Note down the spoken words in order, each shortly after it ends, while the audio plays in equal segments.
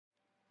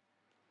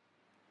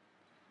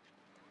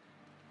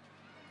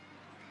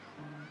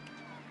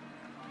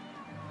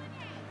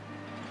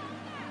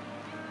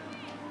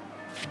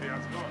Hey,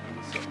 how's it going?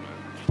 What's up,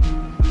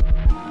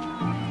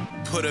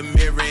 man? Put a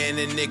mirror in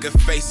a nigga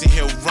face and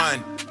he'll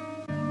run.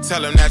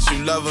 Tell him that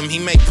you love him, he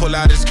may pull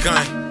out his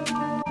gun.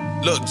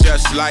 Look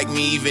just like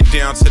me, even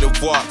down to the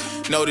walk.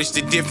 Notice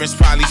the difference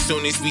probably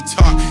soon as we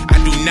talk.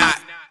 I do not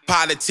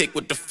politic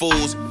with the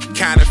fools.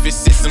 Counterfeit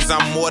systems,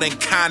 I'm more than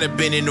kinda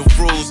been in the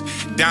rules.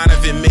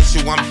 Donovan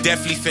Mitchell, I'm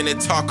definitely finna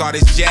talk all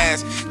this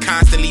jazz.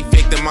 Constantly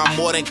victim, I'm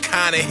more than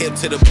kinda hip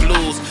to the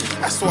blues.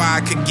 That's why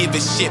I could give a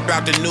shit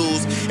about the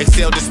news.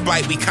 Excel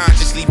despite we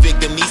consciously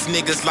victim. These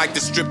niggas like to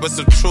strip us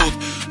of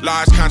truth.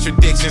 Large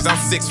contradictions, I'm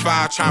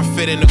 6'5", trying to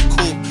fit in a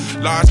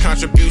coupe. Large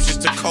contributions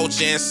to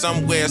culture, and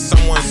somewhere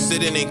someone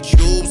sitting in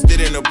cubes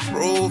didn't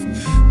approve.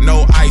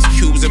 No ice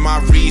cubes in my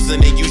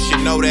reasoning, you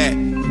should know that.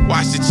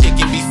 Wash the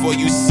chicken before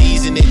you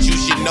season it, you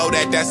should know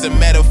that that's a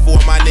metaphor,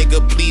 my nigga.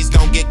 Please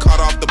don't get caught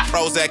off the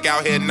Prozac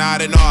out here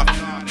nodding off.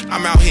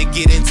 I'm out here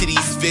getting to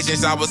these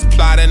visions I was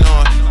plotting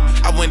on.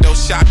 I window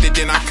shopped it,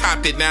 then I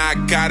copped it, now I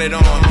got it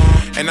on.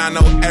 And I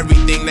know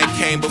everything that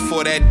came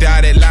before that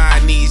dotted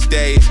line these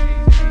days.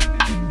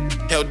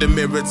 Held the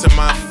mirror to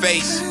my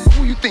face.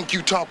 Who you think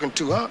you talking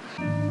to, huh?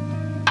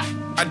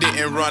 I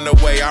didn't run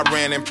away, I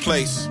ran in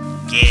place.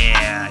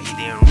 Yeah, he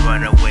didn't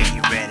run away, he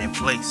ran in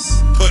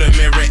place. Put a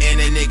mirror in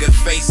a nigga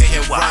face and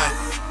he'll run.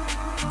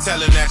 Tell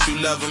him that you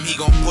love him, he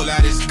gon' pull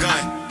out his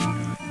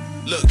gun.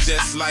 Look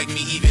just like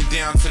me, even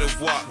down to the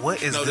walk.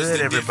 What is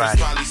good, everybody?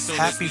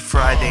 Happy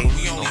Friday,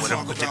 or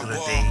whatever particular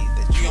day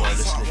that you are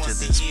listening to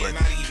this, but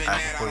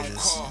I recorded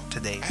this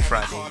today,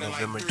 Friday,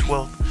 November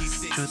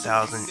 12th,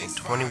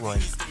 2021.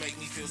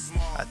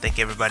 I thank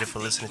everybody for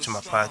listening to my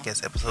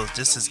podcast episodes.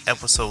 This is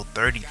episode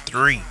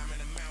 33.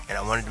 And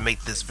I wanted to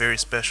make this very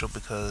special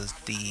because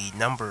the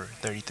number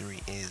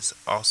 33 is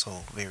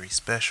also very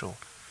special.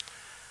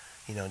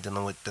 You know,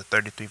 dealing with the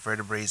 33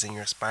 vertebrae in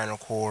your spinal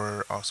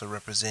cord, also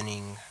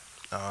representing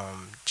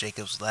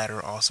Jacob's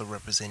ladder, also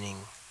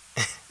representing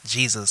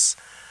Jesus,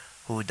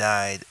 who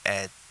died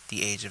at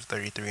the age of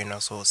 33 and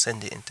also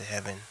ascended into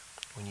heaven.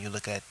 When you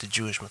look at the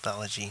Jewish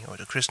mythology or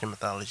the Christian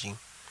mythology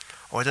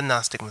or the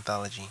Gnostic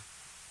mythology,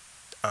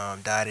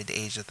 died at the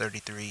age of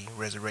 33,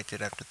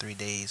 resurrected after 3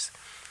 days.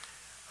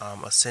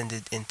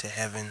 Ascended into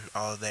heaven.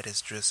 All of that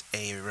is just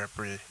a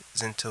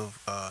representative.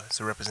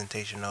 It's a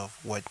representation of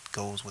what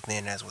goes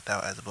within, as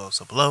without, as above,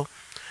 so below.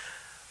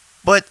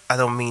 But I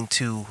don't mean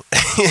to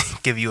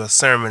give you a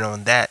sermon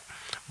on that.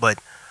 But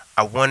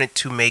I wanted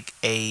to make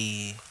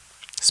a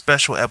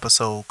special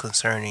episode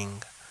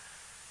concerning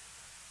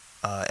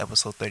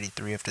episode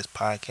 33 of this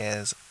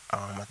podcast.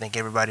 I thank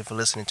everybody for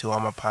listening to all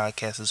my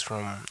podcasts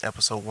from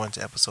episode 1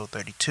 to episode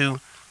 32.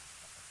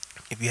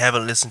 If you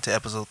haven't listened to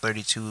episode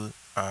 32,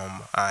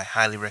 I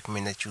highly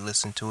recommend that you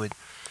listen to it.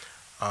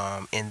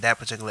 In that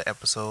particular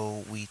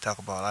episode, we talk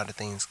about a lot of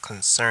things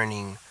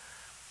concerning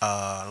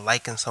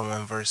liking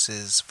someone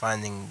versus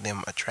finding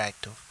them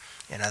attractive.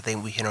 And I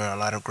think we hit on a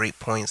lot of great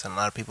points, and a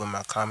lot of people in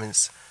my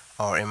comments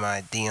or in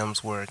my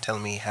DMs were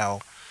telling me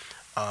how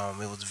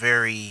it was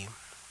very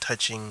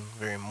touching,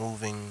 very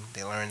moving.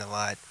 They learned a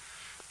lot.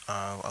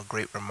 A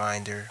great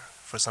reminder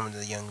for some of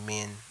the young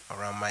men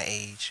around my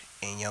age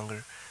and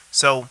younger.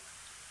 So,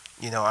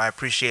 you know, I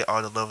appreciate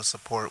all the love and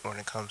support when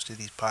it comes to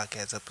these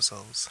podcast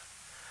episodes.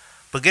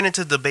 But getting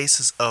to the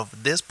basis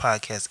of this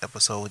podcast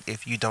episode,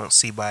 if you don't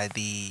see by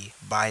the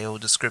bio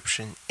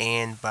description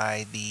and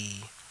by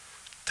the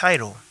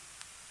title,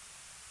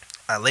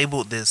 I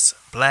labeled this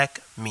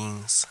Black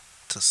Means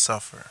to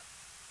Suffer.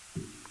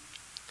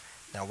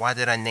 Now, why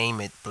did I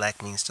name it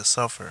Black Means to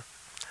Suffer?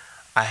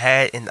 I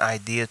had an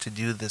idea to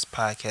do this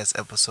podcast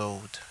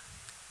episode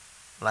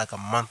like a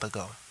month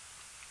ago.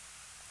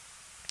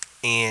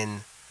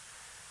 And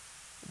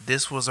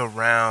this was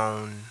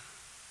around,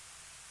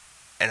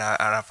 and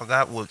I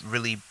forgot what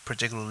really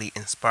particularly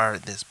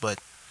inspired this, but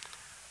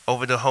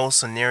over the whole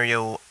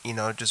scenario, you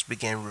know, just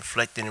began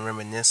reflecting and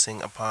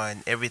reminiscing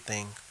upon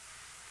everything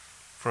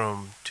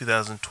from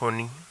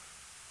 2020,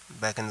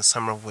 back in the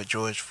summer with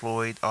George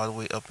Floyd, all the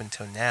way up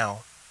until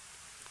now,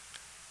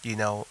 you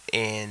know,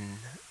 and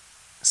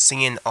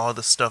seeing all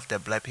the stuff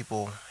that black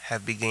people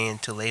have began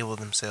to label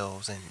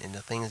themselves and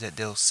the things that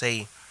they'll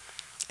say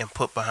and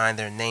put behind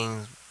their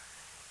names.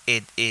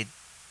 It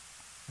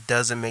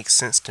doesn't make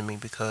sense to me,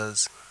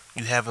 because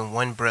you have in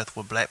one breath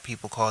where black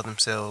people call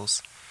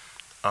themselves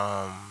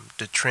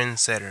the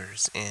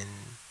trendsetters, and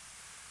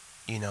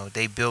you know,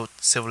 they built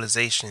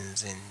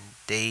civilizations and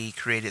they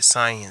created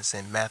science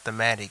and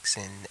mathematics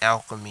and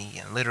alchemy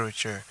and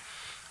literature,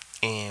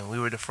 and we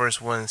were the first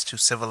ones to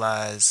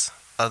civilize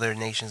other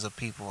nations of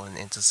people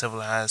and to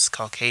civilize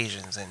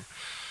Caucasians, and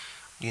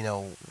you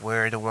know,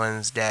 we're the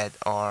ones that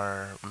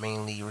are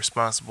mainly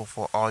responsible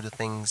for all the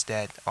things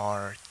that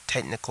are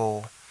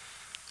technical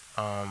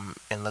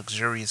and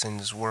luxurious in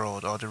this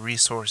world. All the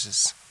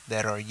resources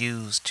that are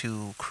used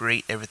to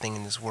create everything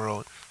in this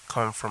world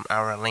come from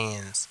our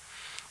lands,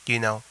 you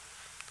know.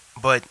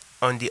 But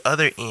on the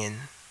other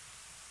end,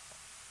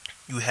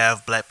 you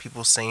have black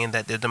people saying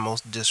that they're the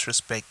most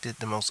disrespected,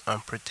 the most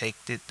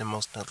unprotected, the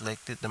most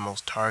neglected, the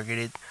most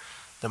targeted,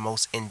 the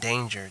most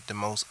endangered, the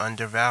most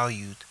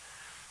undervalued,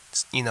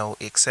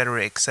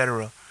 etc.,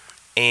 etc.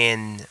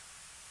 And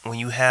when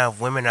you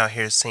have women out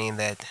here saying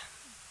that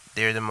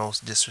they're the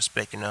most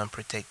disrespected and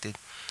unprotected,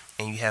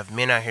 and you have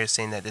men out here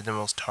saying that they're the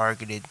most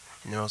targeted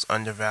and the most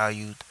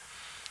undervalued,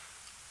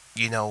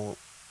 and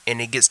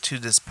it gets to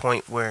this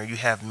point where you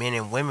have men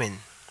and women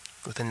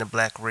within the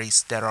black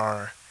race that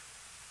are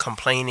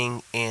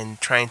complaining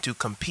and trying to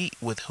compete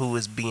with who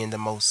is being the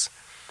most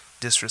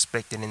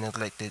disrespected and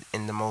neglected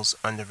and the most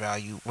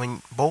undervalued,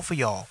 when both of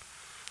y'all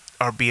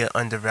are being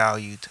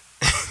undervalued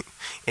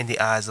in the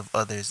eyes of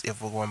others,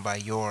 if we're going by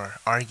your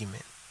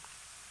argument.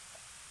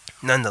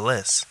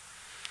 Nonetheless,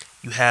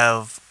 you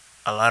have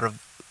a lot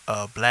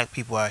of black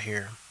people out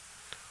here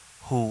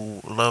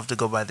who love to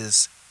go by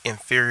this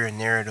inferior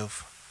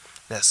narrative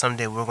that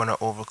someday we're going to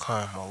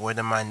overcome, or we're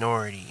the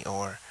minority,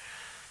 or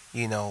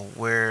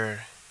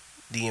we're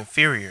the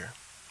inferior,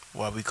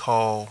 while we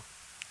call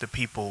the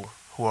people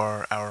who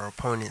are our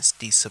opponents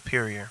the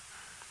superior.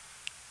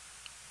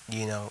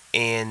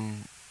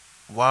 And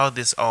while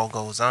this all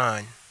goes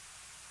on,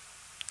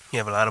 you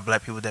have a lot of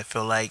black people that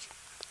feel like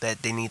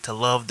that they need to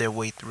love their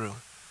way through,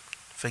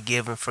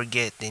 forgive and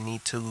forget. They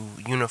need to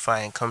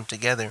unify and come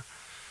together.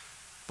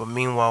 But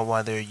meanwhile,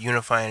 while they're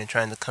unifying and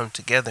trying to come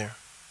together,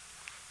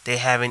 they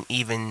haven't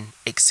even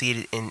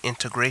exceeded in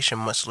integration,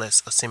 much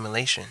less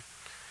assimilation.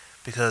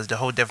 Because the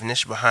whole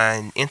definition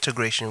behind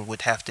integration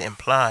would have to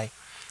imply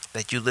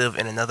that you live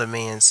in another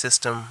man's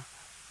system,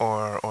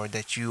 or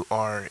that you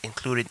are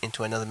included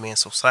into another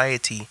man's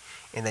society,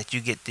 and that you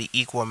get the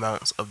equal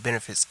amounts of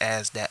benefits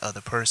as that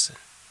other person.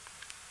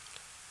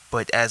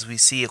 But as we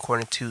see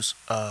according to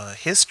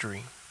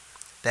history,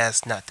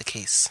 that's not the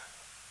case,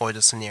 or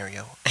the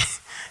scenario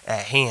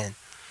at hand.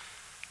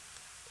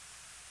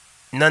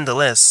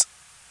 Nonetheless,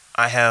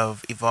 I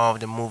have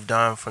evolved and moved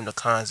on from the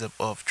concept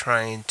of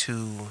trying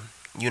to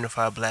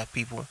unify black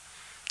people.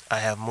 I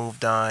have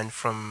moved on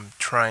from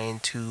trying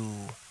to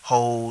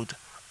hold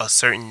a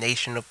certain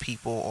nation of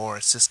people or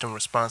a system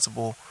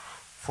responsible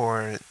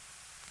for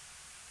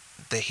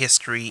the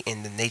history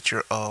and the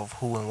nature of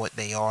who and what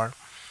they are.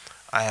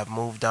 I have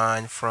moved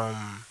on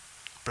from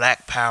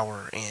black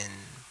power and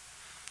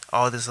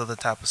all this other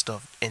type of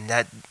stuff. And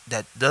that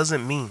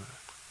doesn't mean,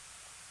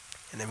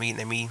 and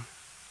let me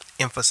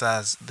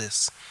emphasize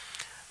this,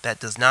 that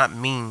does not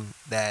mean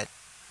that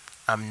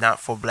I'm not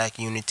for black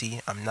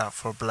unity. I'm not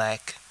for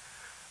black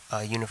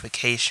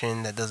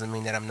unification. That doesn't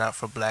mean that I'm not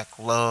for black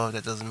love.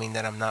 That doesn't mean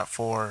that I'm not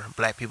for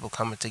black people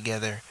coming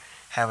together,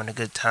 having a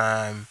good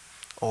time,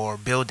 or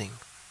building.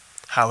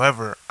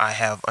 However, I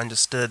have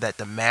understood that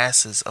the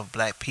masses of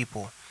black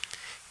people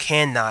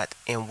cannot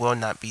and will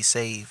not be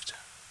saved.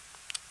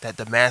 That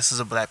the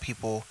masses of black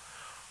people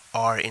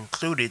are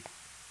included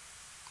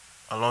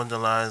along the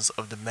lines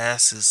of the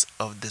masses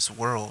of this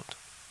world.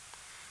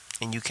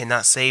 And you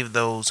cannot save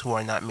those who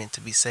are not meant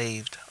to be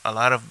saved. A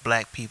lot of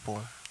black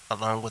people,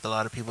 along with a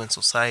lot of people in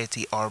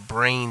society, are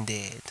brain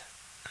dead.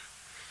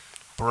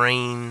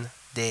 Brain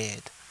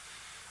dead.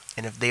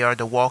 And if they are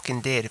the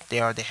walking dead, if they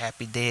are the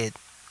happy dead,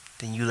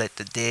 then you let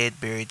the dead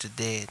bury the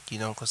dead. You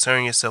don't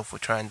concern yourself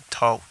with trying to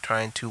talk,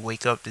 trying to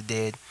wake up the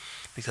dead,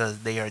 because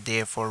they are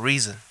dead for a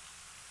reason.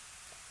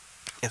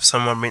 If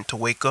someone meant to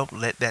wake up,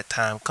 let that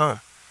time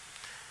come.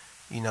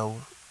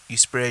 You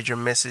spread your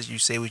message, you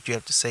say what you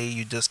have to say,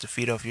 you dust the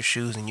feet off your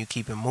shoes, and you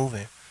keep it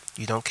moving.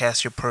 You don't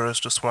cast your pearls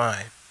to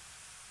swine.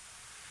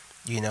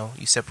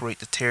 You separate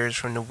the tares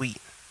from the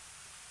wheat.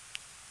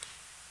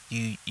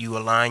 You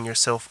align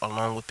yourself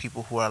along with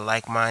people who are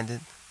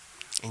like-minded,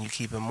 and you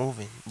keep it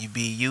moving. You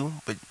be you,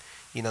 but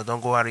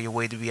don't go out of your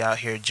way to be out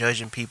here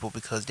judging people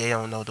because they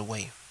don't know the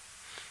way,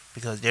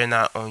 because they're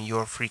not on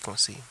your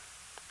frequency.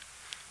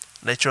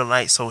 Let your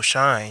light so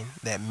shine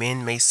that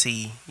men may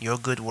see your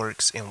good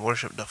works and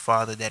worship the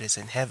Father that is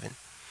in heaven.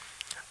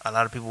 A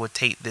lot of people would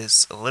take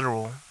this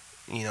literal,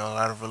 a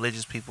lot of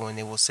religious people, and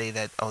they will say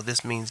that, oh,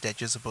 this means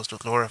that you're supposed to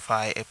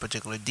glorify a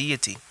particular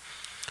deity.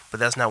 But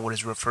that's not what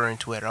it's referring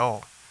to at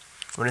all.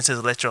 When it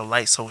says let your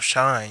light so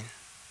shine,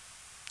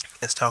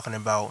 it's talking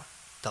about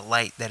the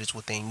light that is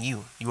within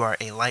you. You are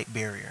a light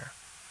bearer,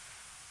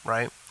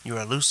 right? You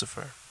are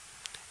Lucifer.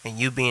 And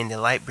you being the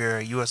light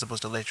bearer, you are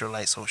supposed to let your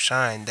light so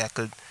shine. That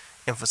could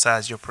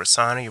emphasize your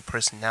persona, your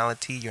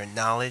personality, your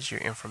knowledge,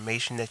 your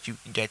information that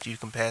you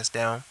can pass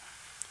down.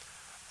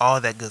 All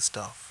that good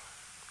stuff.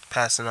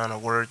 Passing on a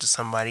word to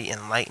somebody,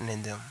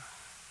 enlightening them.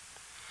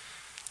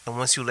 And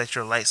once you let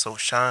your light so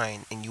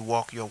shine, and you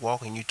walk your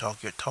walk, and you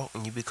talk your talk,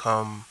 and you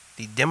become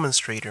the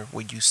demonstrator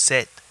where you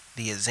set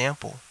the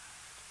example.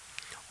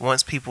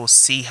 Once people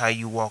see how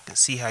you walk, and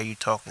see how you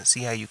talk, and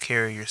see how you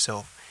carry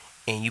yourself,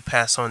 and you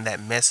pass on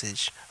that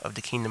message of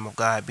the kingdom of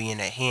God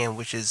being at hand,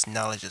 which is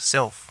knowledge of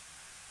self.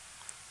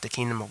 The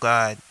kingdom of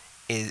God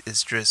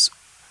is just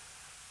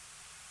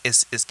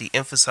it's the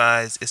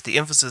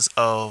emphasis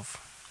of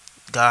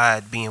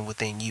God being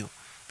within you.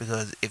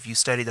 Because if you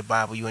study the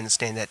Bible, you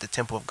understand that the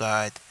temple of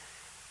God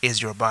is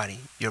your body.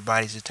 Your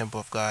body is the temple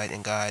of God,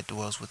 and God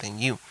dwells within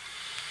you.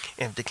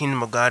 And if the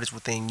kingdom of God is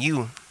within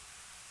you,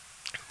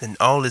 then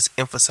all it's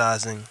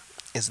emphasizing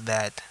is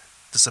that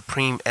the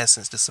supreme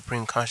essence, the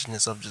supreme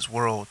consciousness of this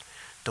world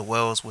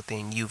dwells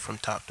within you from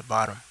top to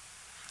bottom.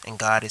 And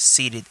God is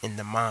seated in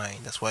the mind.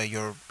 That's why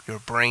your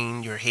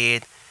brain, your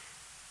head,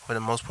 for the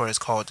most part, is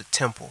called the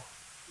temple.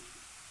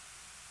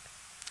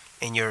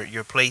 And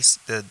your place,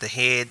 the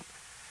head,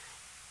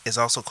 is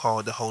also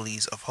called the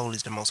holies of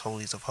holies, the most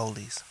holies of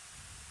holies.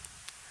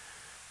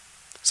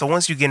 So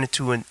once you get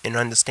into an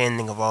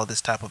understanding of all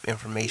this type of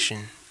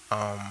information,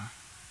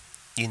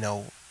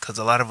 because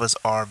a lot of us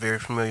are very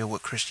familiar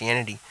with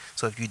Christianity.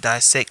 So if you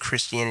dissect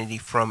Christianity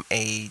from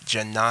a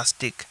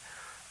Gnostic,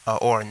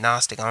 or a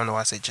Gnostic, I don't know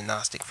why I say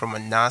Gnostic, from a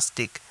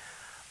Gnostic,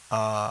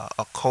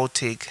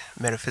 occultic,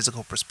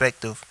 metaphysical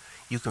perspective,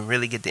 you can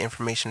really get the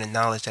information and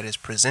knowledge that is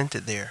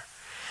presented there.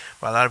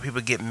 But a lot of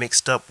people get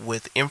mixed up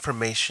with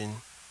information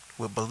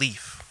with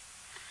belief.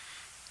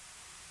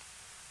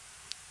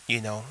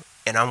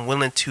 And I'm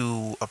willing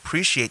to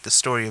appreciate the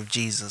story of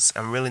Jesus.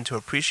 I'm willing to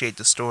appreciate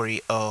the story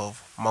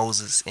of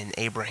Moses and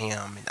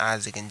Abraham and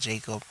Isaac and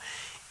Jacob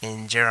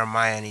and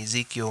Jeremiah and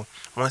Ezekiel.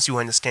 Once you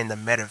understand the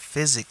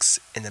metaphysics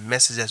and the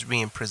message that's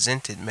being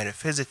presented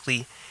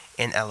metaphysically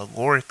and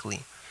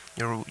allegorically,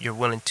 you're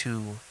willing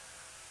to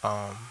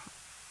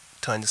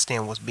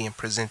understand what's being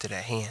presented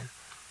at hand.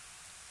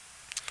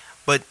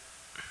 But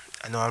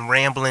I know I'm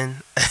rambling.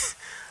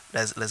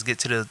 Let's get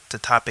to the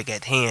topic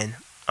at hand.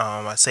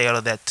 I say all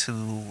of that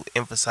to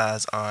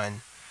emphasize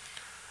on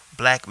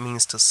black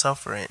means to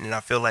suffer, and I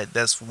feel like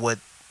that's what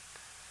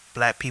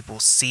black people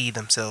see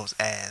themselves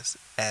as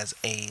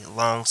a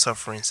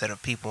long-suffering set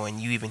of people. And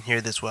you even hear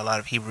this with a lot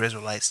of Hebrew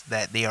Israelites,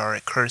 that they are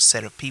a cursed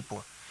set of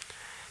people.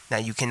 Now,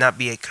 you cannot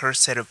be a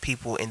cursed set of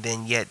people and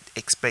then yet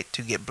expect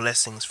to get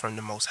blessings from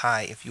the Most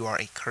High if you are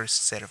a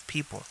cursed set of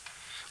people.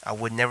 I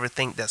would never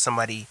think that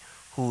somebody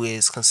who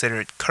is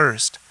considered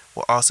cursed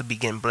will also be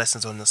getting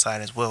blessings on the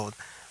side as well.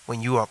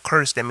 When you are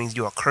cursed, that means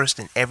you are cursed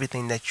in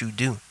everything that you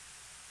do.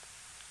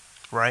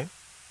 Right?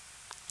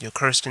 You're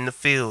cursed in the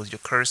fields. You're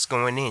cursed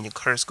going in. You're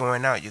cursed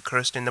going out. You're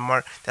cursed in the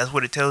mark. That's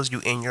what it tells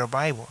you in your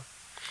Bible.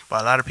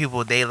 But a lot of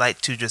people, they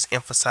like to just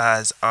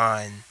emphasize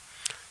on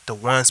the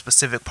one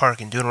specific part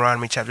in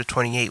Deuteronomy chapter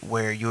 28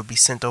 where you'll be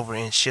sent over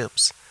in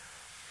ships.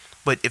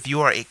 But if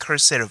you are a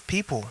cursed set of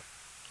people,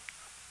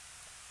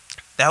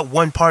 that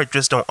one part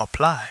just don't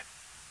apply.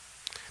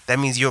 That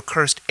means you're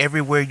cursed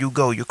everywhere you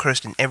go. You're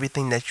cursed in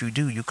everything that you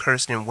do. You're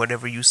cursed in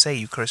whatever you say.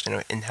 You're cursed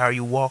in how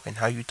you walk and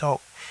how you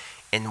talk,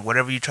 and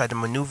whatever you try to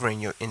maneuver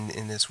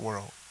in this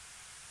world.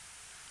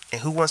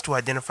 And who wants to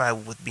identify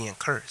with being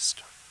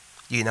cursed?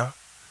 But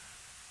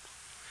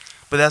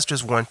that's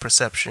just one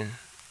perception,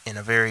 and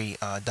a very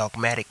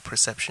dogmatic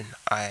perception,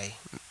 I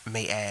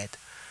may add.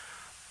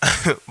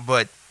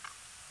 But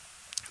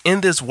in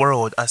this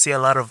world, I see a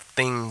lot of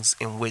things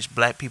in which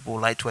black people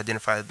like to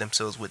identify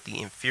themselves with the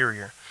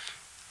inferior.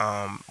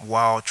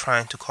 While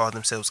trying to call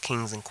themselves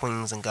kings and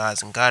queens and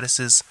gods and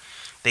goddesses,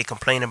 they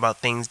complain about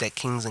things that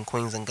kings and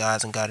queens and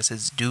gods and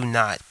goddesses do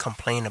not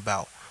complain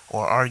about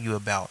or argue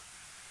about.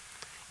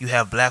 You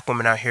have black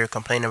women out here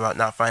complaining about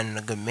not finding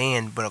a good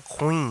man, but a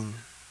queen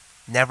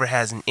never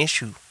has an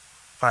issue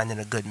finding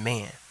a good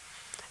man.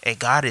 A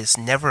goddess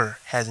never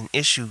has an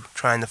issue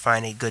trying to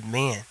find a good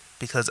man,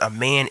 because a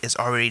man is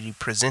already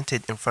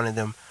presented in front of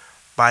them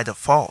by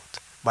default,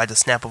 by the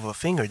snap of a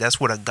finger. That's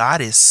what a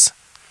goddess,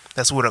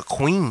 that's what a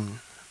queen,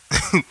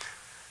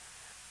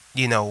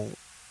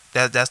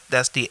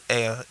 that's the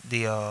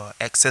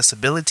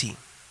accessibility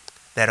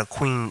that a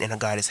queen and a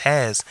goddess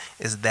has,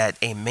 is that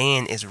a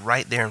man is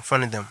right there in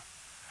front of them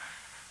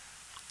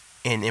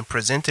and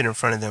presented in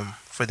front of them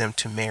for them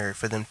to marry,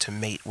 for them to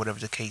mate, whatever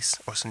the case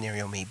or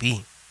scenario may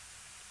be.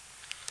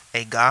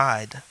 A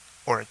god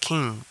or a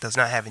king does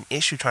not have an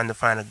issue trying to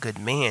find a good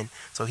man,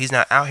 so he's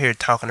not out here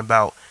talking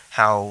about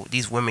how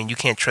these women, you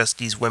can't trust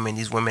these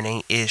women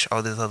ain't ish,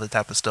 all this other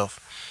type of stuff,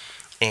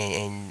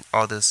 and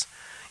all this.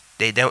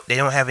 They don't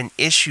have an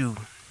issue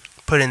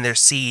putting their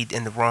seed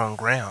in the wrong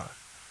ground,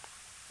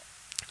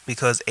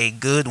 because a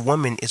good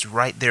woman is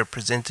right there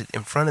presented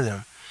in front of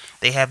them.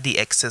 They have the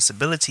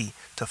accessibility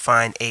to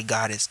find a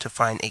goddess, to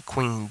find a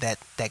queen that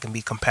can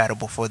be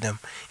compatible for them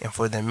and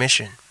for their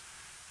mission.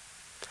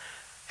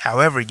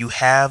 However, you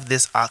have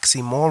this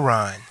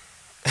oxymoron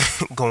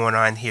going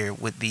on here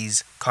with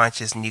these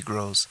conscious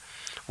Negroes,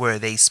 where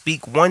they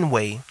speak one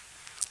way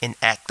and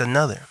act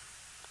another.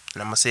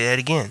 And I'm going to say that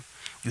again.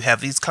 You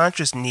have these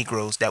conscious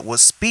Negroes that will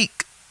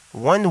speak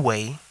one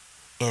way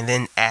and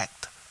then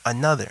act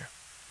another.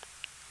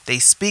 They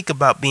speak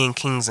about being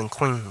kings and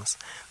queens.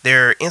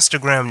 Their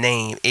Instagram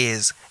name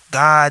is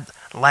God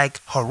Like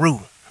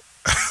Haru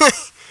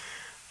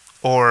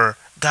or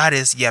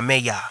Goddess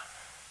Yameya.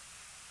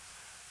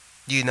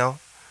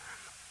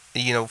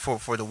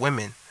 For the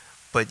women.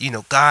 But,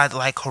 God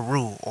Like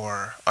Haru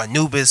or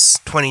Anubis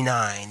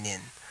 29,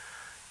 and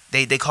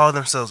they call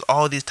themselves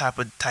all these type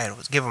of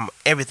titles. Give them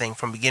everything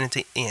from beginning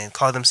to end.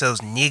 Call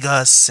themselves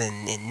Negus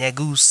and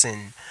Negus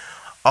and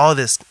all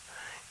this.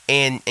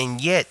 And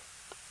yet,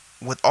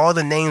 with all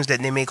the names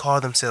that they may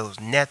call themselves,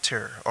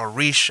 Neter,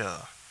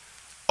 Orisha,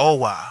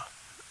 Owa,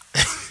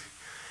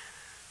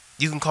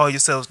 You can call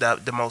yourselves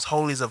the most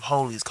holies of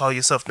holies, call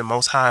yourself the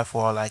most high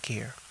for all I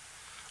care.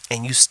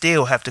 And you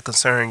still have to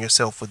concern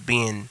yourself with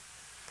being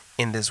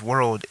in this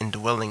world and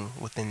dwelling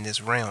within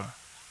this realm.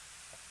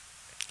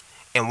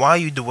 And while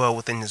you dwell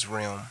within this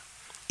realm,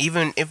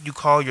 even if you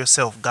call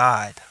yourself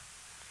God,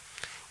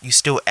 you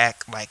still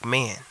act like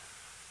man.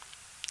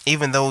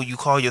 Even though you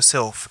call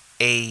yourself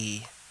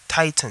a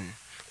titan,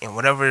 in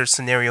whatever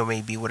scenario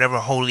may be, whatever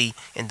holy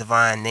and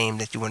divine name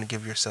that you want to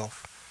give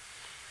yourself,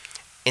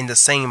 in the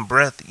same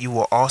breath, you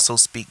will also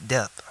speak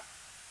death.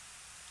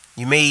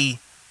 You may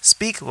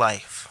speak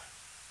life,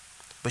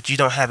 but you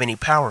don't have any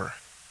power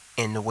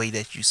in the way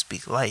that you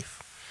speak life.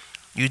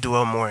 You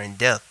dwell more in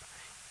death.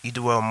 You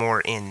dwell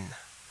more in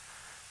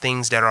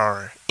things that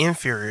are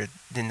inferior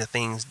than the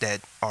things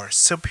that are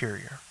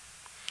superior.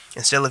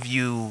 Instead of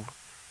you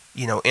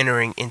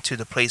entering into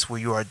the place where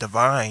you are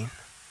divine,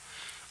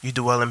 you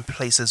dwell in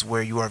places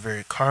where you are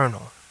very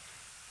carnal.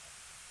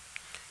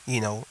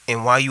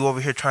 And while you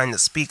over here trying to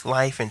speak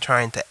life and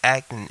trying to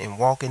act and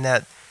walk in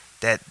that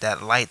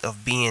light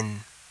of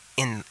being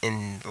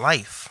in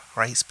life,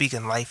 right?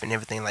 Speaking life and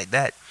everything like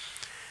that.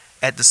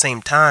 At the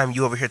same time,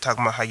 you over here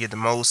talking about how you're the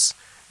most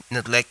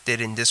neglected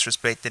and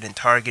disrespected and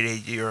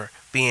targeted. You're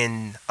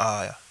being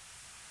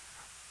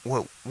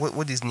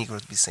what these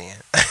Negroes be saying?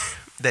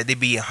 That they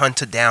be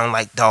hunted down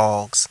like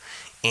dogs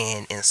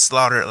and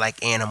slaughtered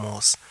like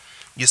animals.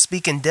 You're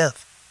speaking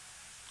death.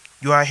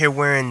 You out here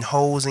wearing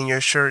holes in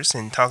your shirts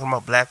and talking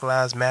about Black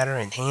Lives Matter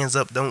and hands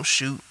up, don't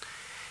shoot,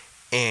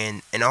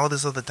 and all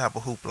this other type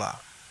of hoopla.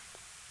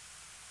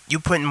 You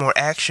putting more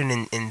action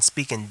in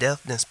speaking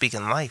death than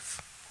speaking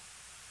life.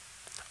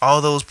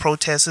 All those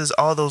protests,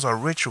 all those are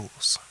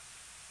rituals.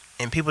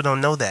 And people don't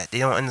know that. They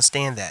don't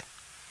understand that.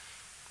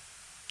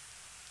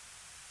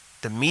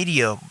 The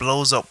media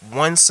blows up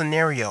one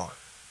scenario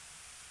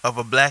of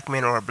a black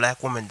man or a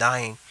black woman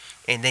dying,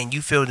 and then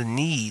you feel the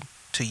need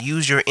to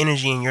use your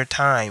energy and your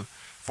time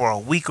for a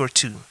week or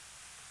two,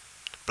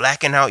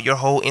 blacking out your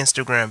whole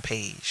Instagram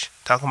page,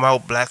 talking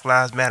about Black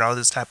Lives Matter, all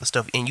this type of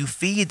stuff, and you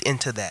feed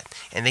into that,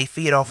 and they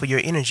feed off of your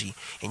energy,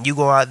 and you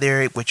go out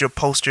there with your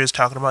posters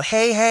talking about,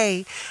 hey,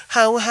 hey,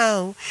 ho,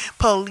 ho,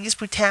 police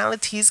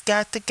brutality's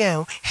got to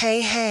go,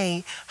 hey,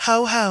 hey,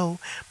 ho, ho,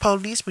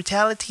 police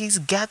brutality's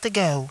got to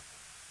go.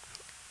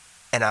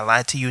 And I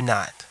lied to you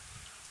not.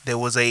 There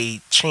was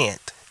a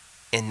chant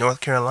in North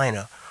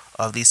Carolina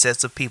of these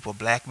sets of people,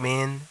 black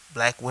men,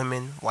 black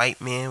women, white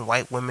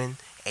women,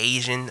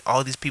 Asian,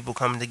 all these people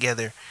coming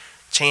together,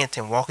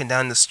 chanting, walking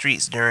down the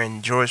streets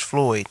during George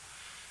Floyd,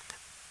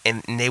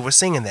 and they were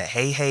singing that,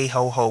 hey, hey,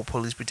 ho, ho,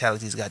 police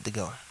brutality's got to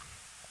go.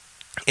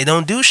 It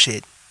don't do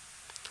shit,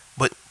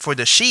 but for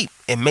the sheep,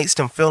 it makes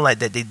them feel like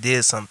that they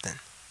did something.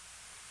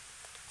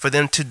 For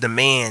them to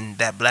demand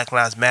that Black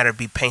Lives Matter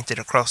be painted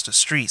across the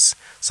streets,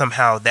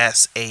 somehow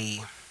that's a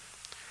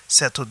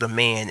settled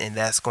demand and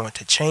that's going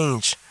to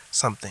change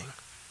something.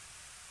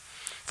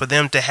 For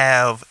them to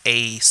have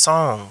a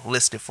song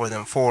listed for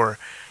them for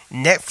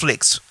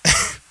Netflix,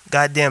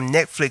 goddamn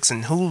Netflix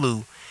and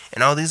Hulu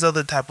and all these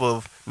other type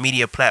of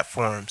media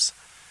platforms,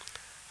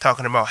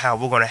 talking about how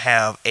we're going to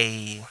have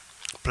a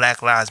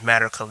Black Lives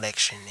Matter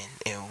collection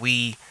and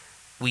we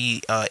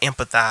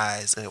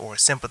empathize or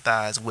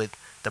sympathize with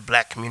the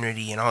black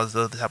community and all this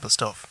other type of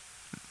stuff.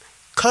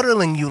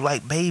 Cuddling you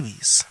like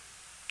babies.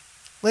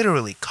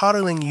 Literally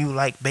coddling you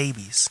like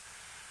babies.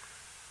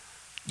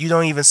 You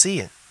don't even see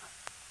it.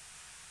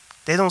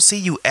 They don't see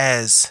you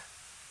as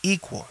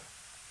equal.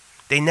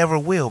 They never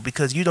will,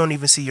 because you don't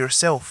even see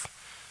yourself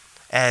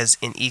as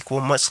an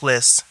equal, much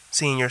less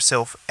seeing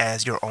yourself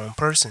as your own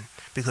person.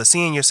 Because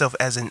seeing yourself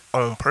as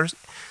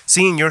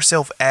seeing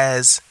yourself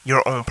as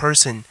your own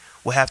person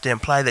will have to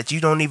imply that you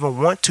don't even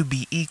want to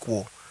be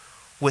equal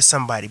with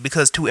somebody,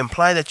 because to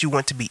imply that you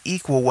want to be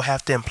equal will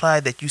have to imply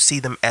that you see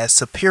them as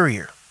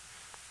superior.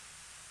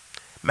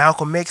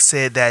 Malcolm X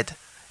said that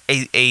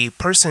a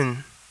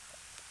person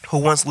who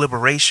wants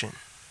liberation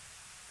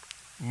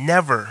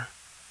never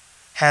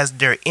has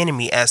their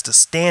enemy as the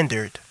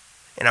standard,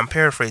 and I'm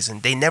paraphrasing,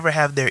 they never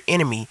have their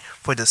enemy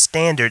for the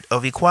standard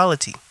of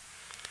equality.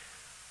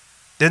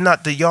 They're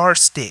not the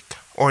yardstick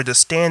or the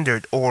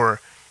standard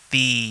or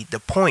the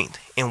point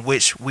in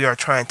which we are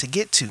trying to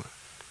get to.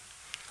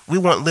 We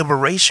want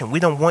liberation.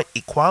 We don't want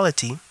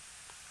equality.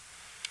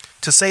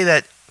 To say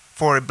that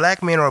for a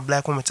black man or a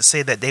black woman to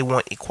say that they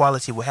want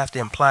equality will have to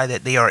imply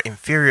that they are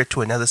inferior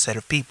to another set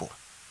of people.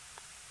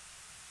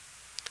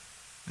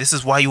 This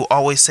is why you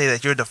always say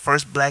that you're the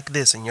first black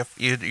this and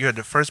you're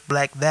the first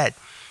black that.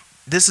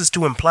 This is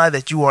to imply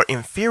that you are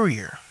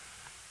inferior.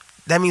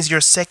 That means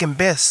you're second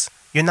best.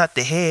 You're not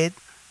the head.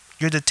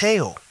 You're the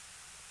tail.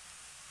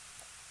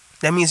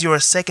 That means you're a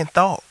second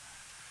thought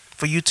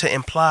for you to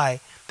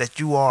imply that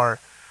you are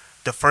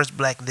the first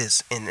black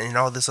this and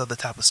all this other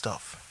type of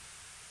stuff.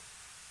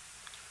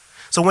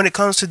 So when it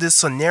comes to this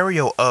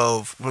scenario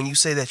of when you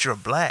say that you're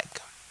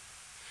black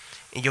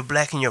and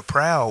you're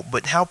proud,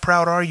 but how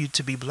proud are you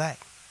to be black?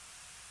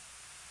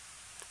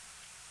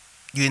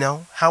 You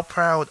know, how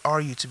proud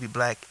are you to be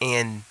black?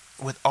 And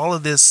with all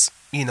of this,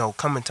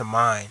 coming to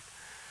mind,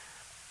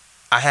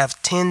 I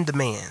have 10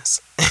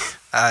 demands.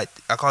 I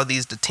call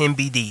these the 10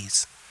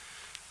 BDs.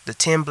 The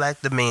 10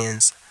 black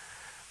demands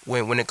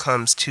when it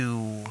comes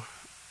to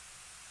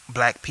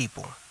black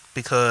people.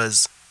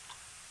 Because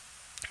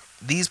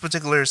these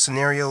particular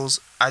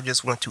scenarios, I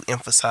just want to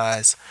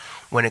emphasize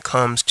when it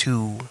comes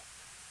to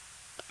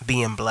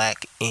being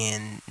black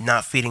and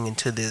not feeding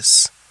into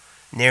this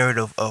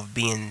narrative of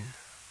being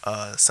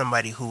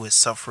somebody who is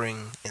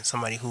suffering and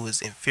somebody who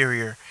is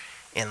inferior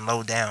and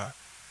low down.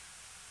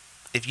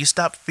 If you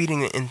stop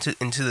feeding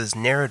into this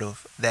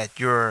narrative that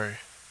you're,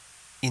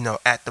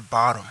 at the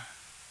bottom,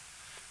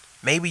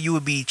 maybe you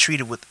would be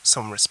treated with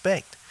some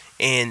respect.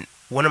 And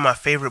one of my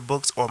favorite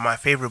books, or my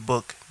favorite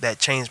book that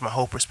changed my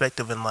whole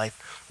perspective in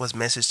life, was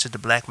Message to the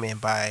Black Man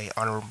by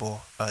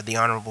the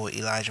Honorable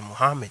Elijah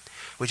Muhammad,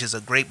 which is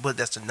a great book.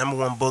 That's the number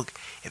one book.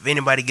 If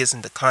anybody gets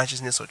into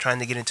consciousness or trying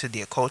to get into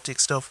the occultic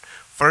stuff,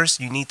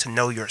 first you need to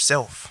know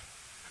yourself.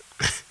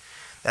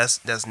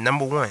 That's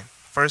number one.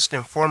 First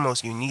and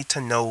foremost, you need to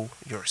know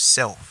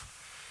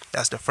yourself.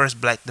 That's the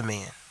first black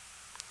demand.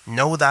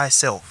 Know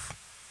thyself,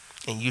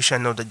 and you shall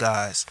know the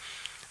gods.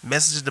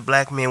 Message to the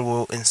Black Man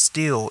will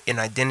instill an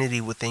identity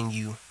within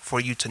you for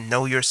you to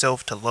know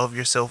yourself, to love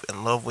yourself,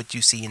 and love what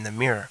you see in the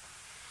mirror.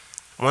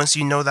 Once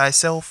you know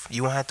thyself,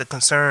 you won't have to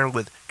concern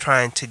with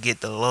trying to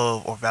get the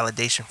love or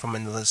validation from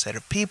another set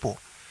of people.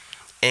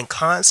 And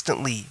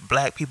constantly,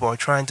 black people are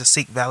trying to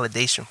seek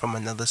validation from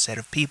another set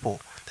of people.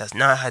 That's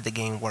not how the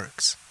game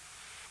works.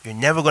 You're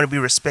never going to be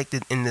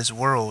respected in this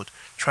world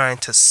trying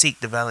to seek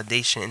the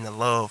validation and the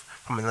love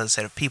from another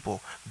set of people,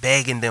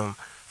 begging them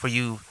for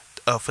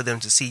them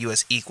to see you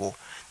as equal.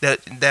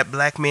 That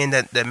black man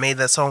that made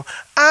that song,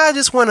 I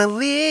just want to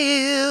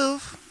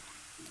live.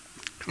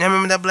 Now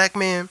remember that black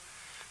man,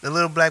 the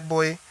little black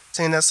boy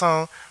singing that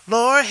song,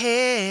 Lord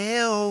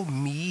help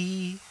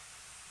me.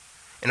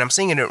 And I'm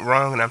singing it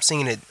wrong and I'm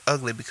singing it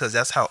ugly because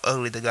that's how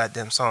ugly the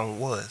goddamn song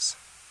was.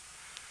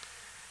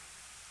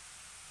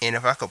 And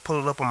if I could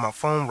pull it up on my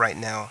phone right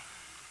now,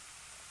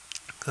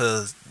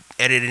 because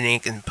editing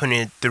it and putting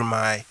it through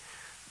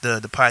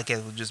the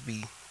podcast would just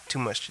be too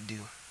much to do.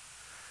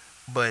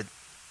 But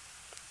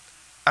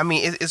I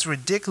mean, it's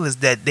ridiculous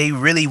that they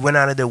really went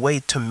out of their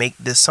way to make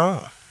this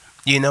song,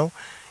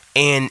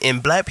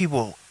 and black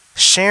people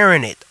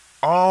sharing it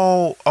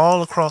all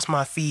across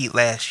my feed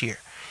last year.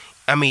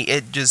 I mean,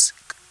 I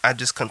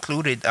just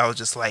concluded, I was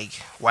just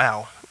like,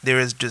 wow, there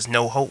is just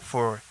no hope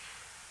for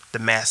the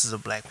masses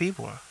of black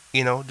people.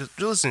 Just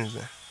listen to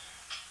it.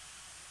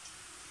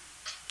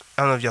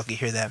 I don't know if y'all can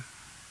hear that.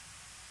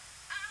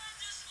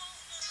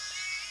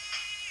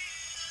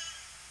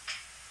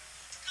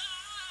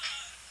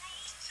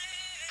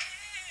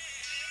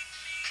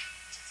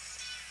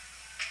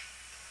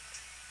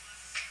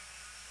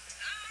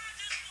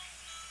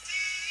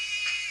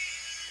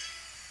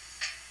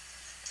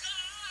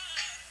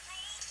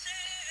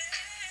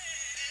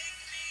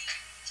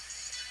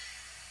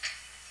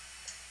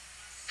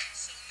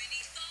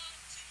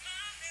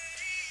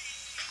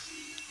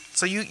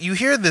 So you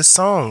hear this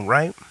song,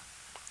 right?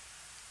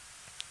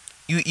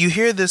 You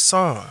hear this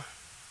song,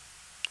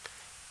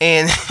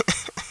 and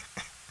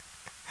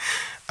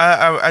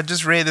I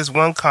just read this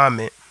one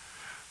comment,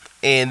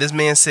 and this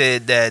man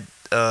said that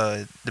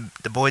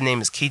the boy name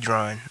is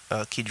Kidron,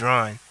 and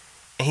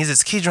he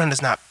says Kidron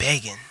is not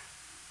begging.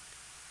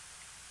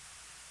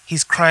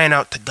 He's crying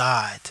out to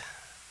God,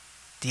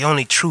 the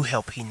only true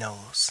help he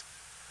knows.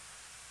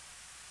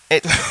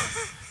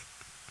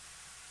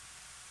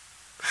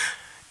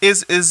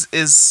 It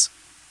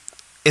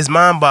is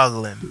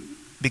mind-boggling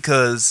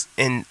because,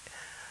 and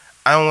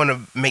I don't want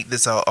to make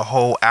this a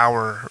whole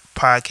hour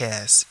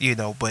podcast,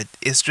 but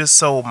it's just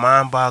so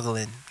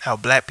mind-boggling how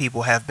black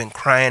people have been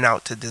crying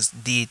out to this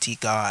deity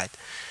God,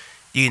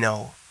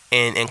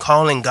 and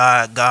calling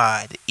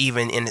God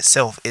even in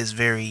itself is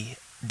very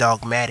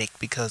dogmatic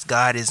because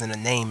God isn't a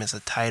name, it's a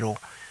title.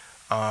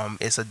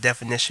 It's a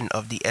definition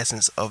of the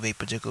essence of a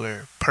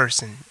particular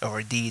person or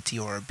a deity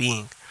or a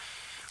being.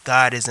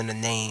 God isn't a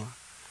name.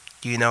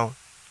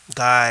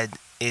 God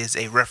is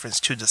a reference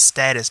to the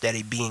status that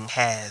a being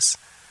has.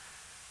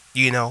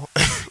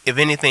 If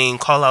anything,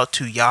 call out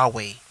to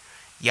Yahweh,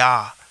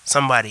 Yah,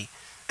 somebody.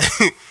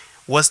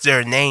 What's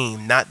their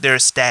name, not their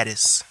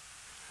status.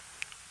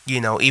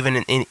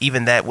 Even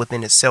even that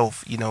within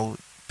itself,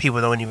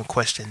 people don't even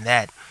question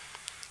that.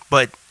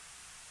 But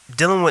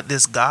dealing with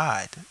this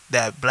God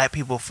that black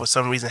people for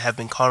some reason have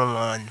been calling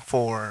on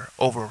for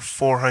over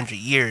 400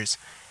 years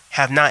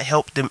have not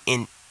helped them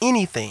in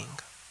anything.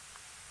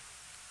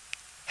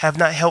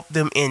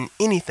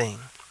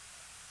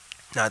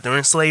 Not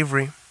during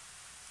slavery,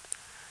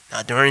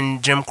 not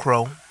during Jim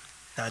Crow,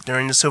 not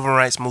during the Civil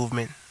Rights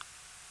Movement.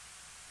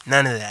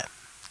 None of that.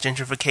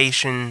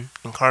 Gentrification,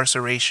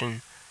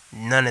 incarceration,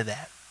 none of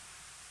that.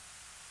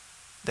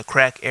 The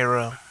crack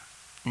era,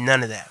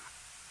 none of that.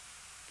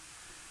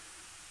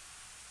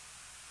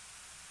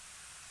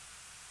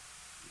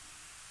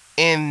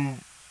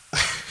 And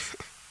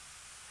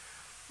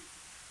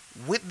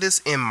with this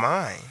in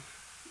mind,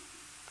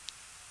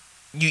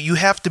 you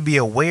have to be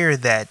aware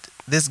that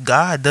this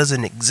God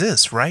doesn't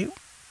exist, right?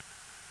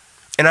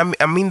 And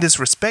I mean this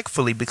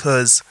respectfully,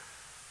 because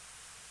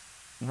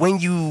when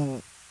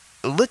you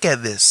look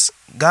at this,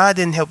 God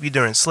didn't help you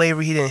during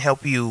slavery. He didn't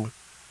help you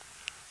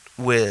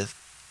with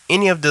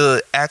any of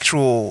the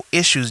actual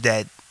issues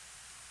that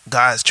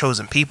God's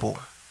chosen people,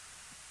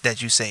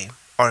 that you say,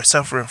 are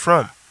suffering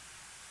from.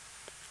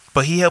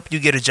 But he helped you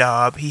get a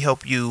job. He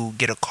helped you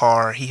get a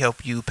car. He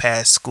helped you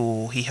pass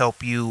school. He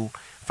helped you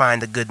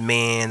find a good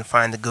man,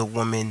 find a good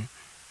woman.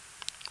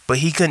 But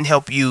he couldn't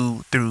help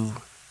you through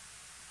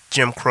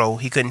Jim Crow.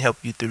 He couldn't help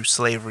you through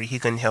slavery. He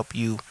couldn't help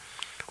you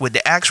with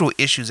the actual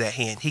issues at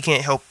hand. He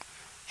can't help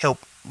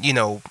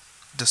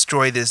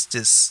destroy this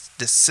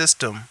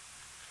system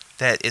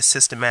that is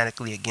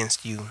systematically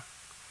against you.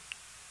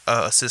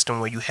 A system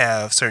where you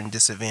have certain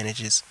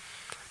disadvantages.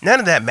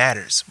 None of that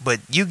matters. But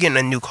you getting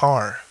a new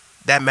car,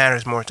 that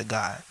matters more to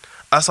God.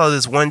 I saw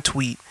this one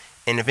tweet,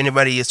 and if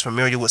anybody is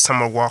familiar with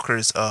Summer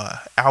Walker's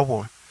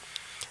album,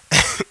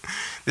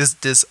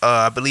 this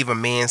I believe a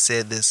man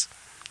said this,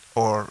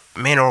 or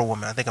man or a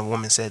woman, I think a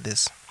woman said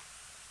this,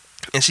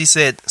 and she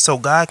said, so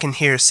God can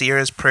hear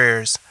Sierra's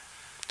prayers,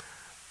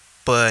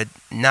 but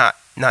not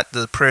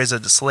the prayers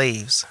of the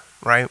slaves,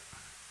 right?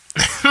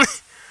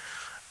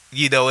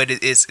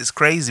 It's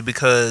crazy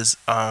because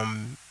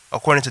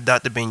according to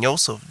Dr. Ben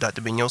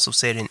Yosef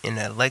said in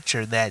a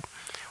lecture that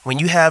when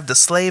you have the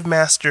slave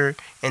master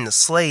and the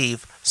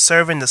slave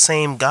serving the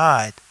same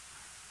God,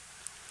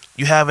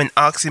 you have an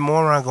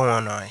oxymoron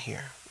going on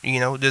here.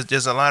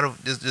 There's a lot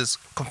of there's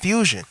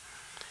confusion.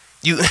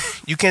 You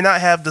cannot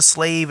have the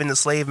slave and the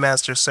slave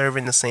master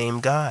serving the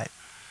same God.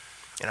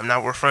 And I'm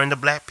not referring to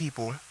black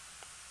people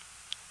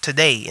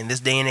today in this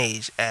day and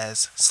age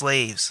as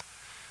slaves.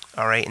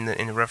 All right, in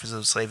the reference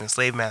of slave and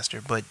slave master,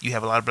 but you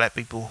have a lot of black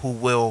people who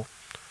will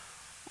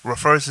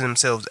refer to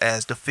themselves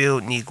as the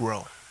field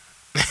Negro.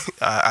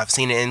 I've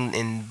seen it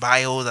in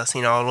bios. I've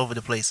seen it all over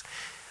the place.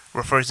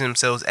 Refer to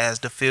themselves as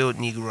the field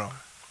Negro.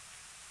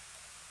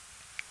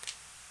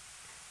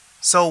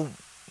 So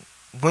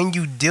when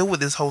you deal with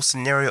this whole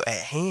scenario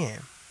at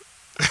hand,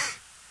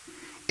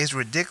 it's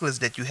ridiculous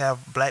that you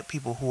have black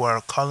people who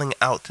are calling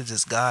out to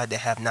this God that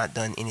have not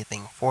done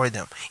anything for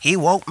them. He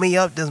woke me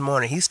up this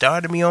morning. He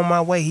started me on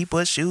my way. He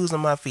put shoes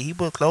on my feet. He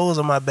put clothes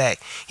on my back.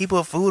 He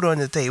put food on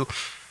the table.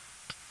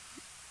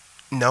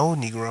 No,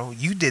 Negro,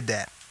 you did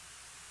that.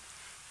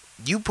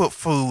 You put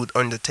food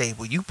on the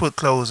table. You put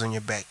clothes on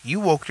your back. You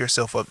woke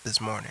yourself up this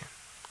morning.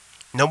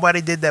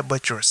 Nobody did that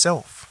but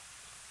yourself.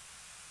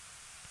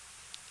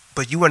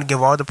 But you want to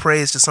give all the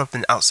praise to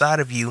something outside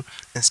of you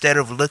instead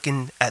of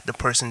looking at the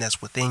person that's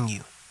within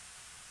you.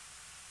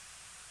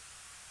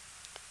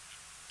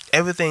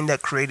 Everything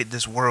that created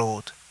this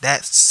world,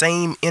 that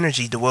same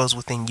energy dwells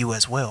within you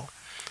as well.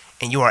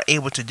 And you are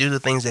able to do the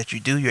things that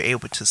you do. You're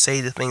able to say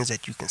the things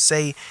that you can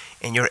say.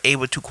 And you're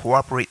able to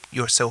cooperate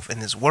yourself in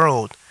this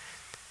world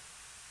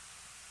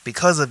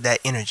because of that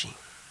energy.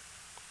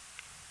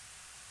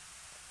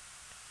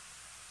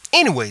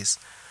 Anyways,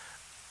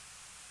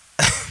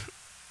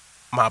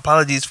 my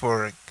apologies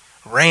for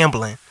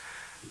rambling,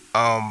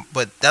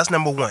 but that's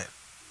number one.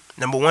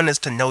 Number one is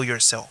to know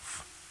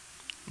yourself.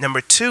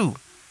 Number two,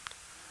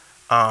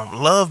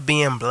 love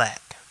being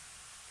black,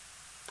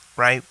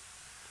 right?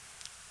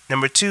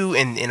 Number two,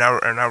 and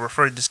I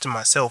referred this to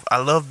myself, I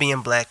love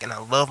being black, and I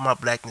love my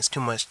blackness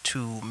too much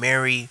to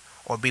marry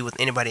or be with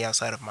anybody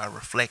outside of my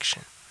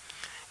reflection.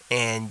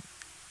 And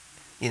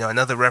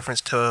another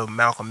reference to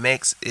Malcolm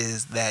X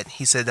is that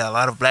he said that a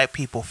lot of black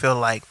people feel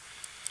like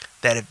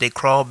that if they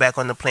crawl back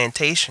on the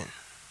plantation,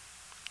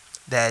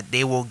 that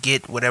they will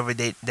get whatever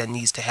that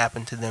needs to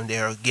happen to them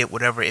there, or get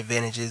whatever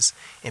advantages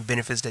and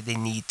benefits that they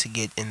need to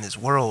get in this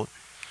world.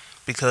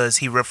 Because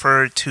he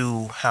referred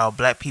to how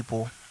black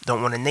people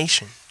don't want a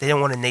nation. They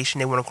don't want a nation.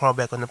 They want to crawl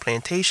back on the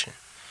plantation.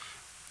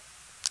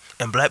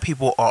 And black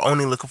people are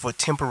only looking for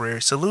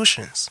temporary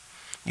solutions.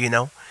 You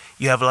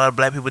have a lot of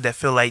black people that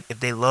feel like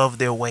if they love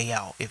their way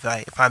out, if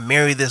I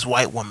marry this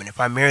white woman, if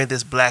I marry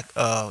this black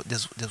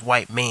this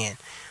white man,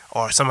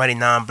 or somebody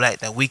non-black,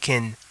 that we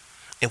can,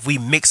 if we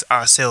mix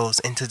ourselves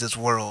into this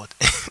world,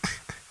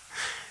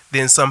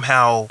 then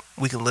somehow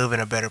we can live in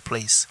a better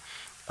place.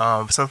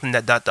 Something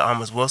that Dr.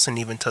 Amos Wilson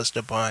even touched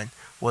upon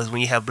was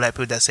when you have black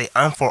people that say,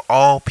 I'm for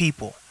all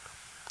people.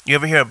 You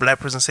ever hear a black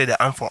person say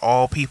that I'm for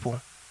all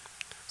people?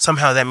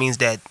 Somehow that means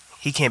that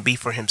he can't be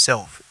for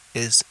himself.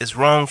 It's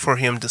wrong for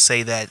him to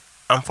say that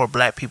I'm for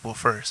black people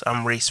first.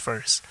 I'm race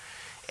first.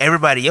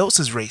 Everybody else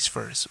is race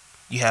first.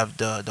 You have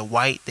the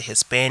white, the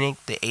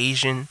Hispanic, the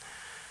Asian.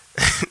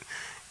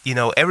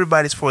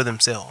 Everybody's for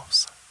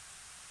themselves.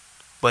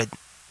 But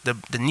the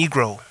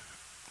Negro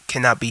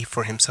cannot be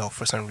for himself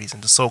for some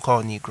reason. The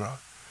so-called Negro.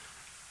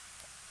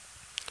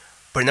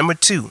 But number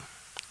two,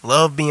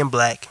 love being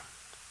black.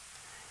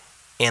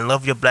 And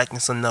love your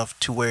blackness enough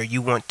to where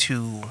you want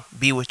to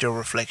be with your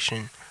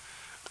reflection.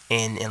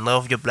 And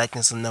love your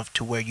blackness enough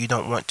to where you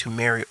don't want to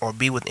marry or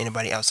be with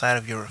anybody outside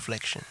of your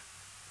reflection.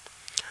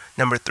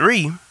 Number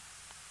three,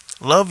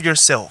 love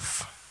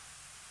yourself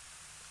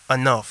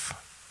enough,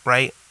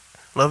 right?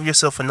 Love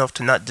yourself enough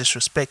to not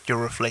disrespect your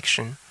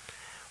reflection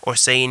or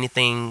say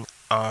anything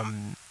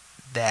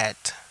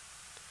that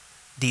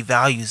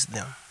devalues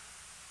them.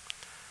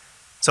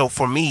 So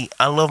for me,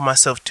 I love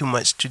myself too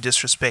much to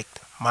disrespect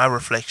my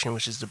reflection,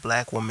 which is the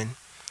black woman,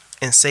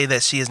 and say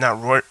that she is not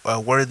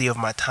worthy of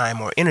my time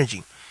or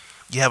energy.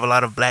 You have a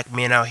lot of black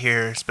men out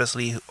here,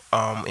 especially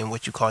in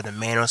what you call the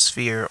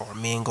manosphere, or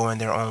men going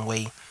their own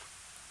way,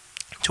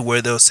 to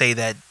where they'll say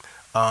that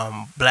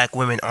black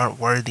women aren't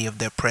worthy of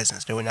their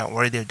presence. They were not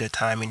worthy of their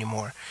time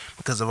anymore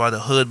because of all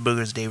the hood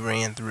boogers they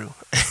ran through,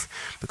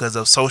 because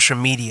of social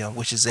media,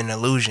 which is an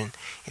illusion.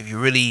 If you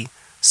really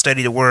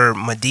study the word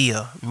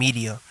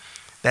media,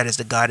 that is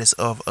the goddess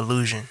of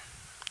illusion.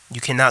 You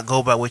cannot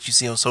go by what you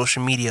see on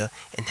social media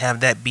and have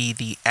that be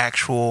the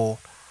actual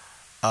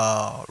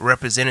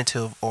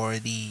representative or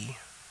the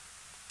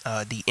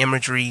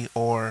imagery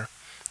or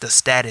the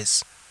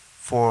status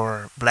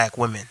for black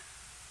women.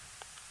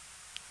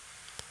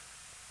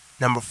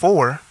 Number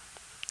 4,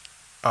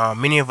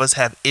 many of us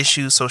have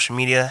issues. Social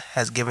media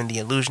has given the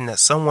illusion that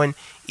someone,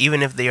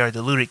 even if they are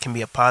deluded, can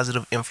be a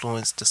positive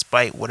influence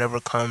despite whatever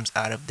comes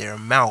out of their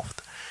mouth.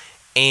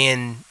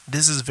 And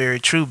this is very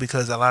true,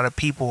 because a lot of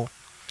people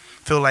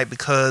feel like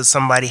because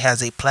somebody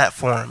has a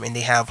platform and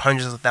they have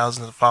hundreds of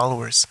thousands of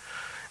followers,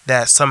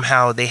 that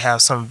somehow they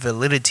have some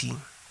validity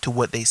to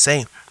what they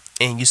say.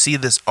 And you see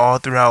this all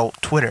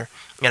throughout Twitter.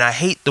 And I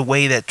hate the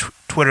way that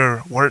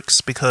Twitter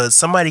works, because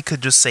somebody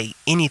could just say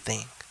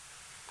anything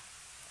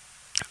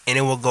and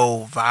it will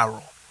go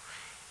viral.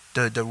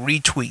 The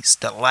retweets,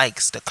 the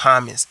likes, the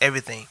comments,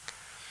 everything.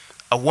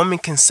 A woman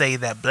can say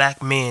that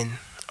black men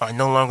are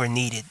no longer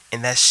needed,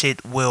 and that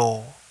shit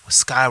will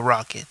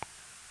skyrocket.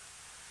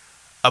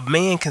 A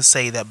man can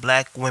say that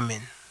black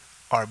women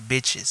are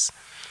bitches,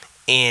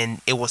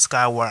 and it will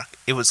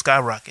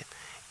skyrocket.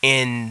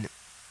 And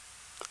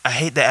I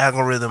hate the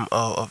algorithm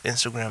of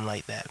Instagram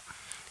like that.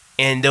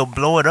 And they'll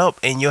blow it up,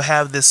 and you'll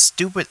have this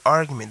stupid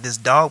argument, this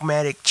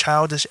dogmatic,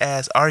 childish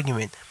ass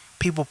argument.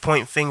 People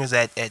point fingers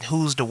at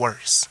who's the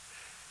worst.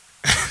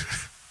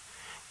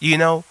 You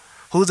know,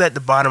 who's at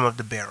the bottom of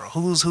the barrel?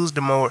 Who's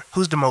the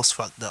most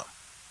fucked up?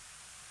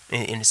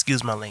 And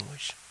excuse my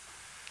language.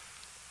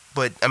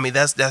 But I mean,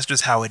 that's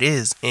just how it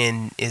is,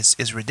 and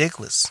it's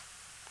ridiculous.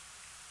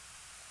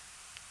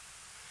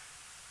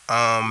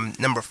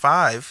 Number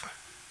 5.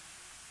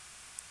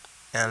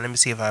 And let me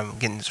see if I'm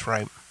getting this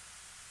right.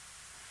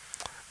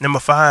 Number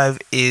 5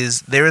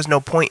 is, there is no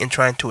point in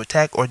trying to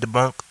attack or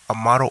debunk a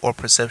model or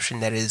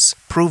perception that is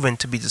proven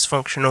to be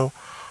dysfunctional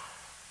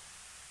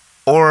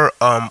or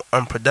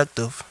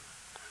unproductive.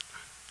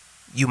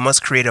 You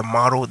must create a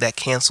model that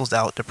cancels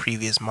out the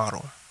previous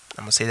model.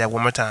 I'm going to say that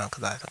one more time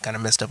because I kind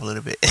of messed up a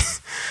little bit.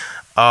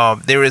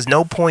 There is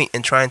no point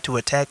in trying to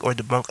attack or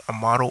debunk a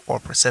model or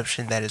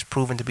perception that is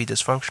proven to be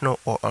dysfunctional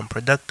or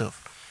unproductive.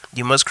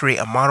 You must create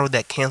a model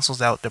that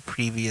cancels out the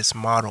previous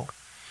model.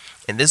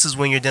 And this is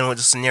when you're dealing with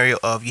the scenario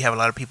of, you have a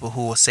lot of people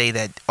who will say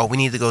that, oh, we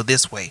need to go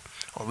this way,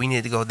 or we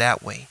need to go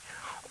that way.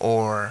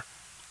 Or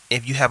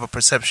if you have a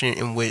perception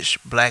in which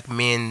black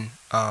men,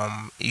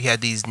 you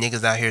have these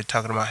niggas out here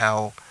talking about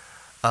how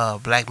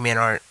black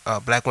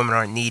women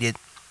aren't needed.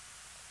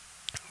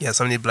 Yeah,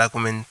 some of these black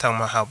women talking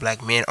about how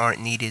black men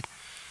aren't needed.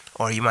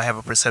 Or you might have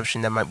a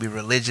perception that might be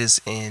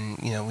religious, and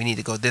we need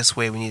to go this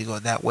way, we need to go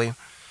that way.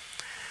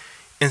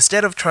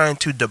 Instead of trying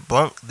to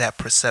debunk that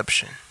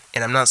perception,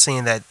 and I'm not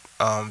saying that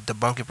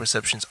debunking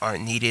perceptions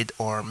aren't needed,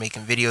 or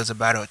making videos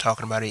about it or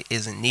talking about it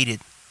isn't needed,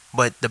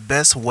 but the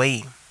best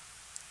way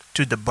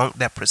to debunk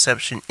that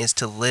perception is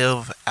to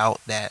live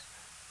out that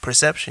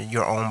perception,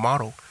 your own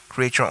model.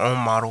 Create your own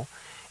model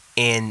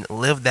and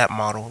live that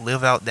model,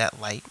 live out that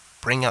light,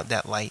 bring out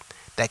that light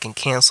that can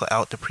cancel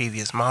out the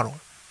previous model.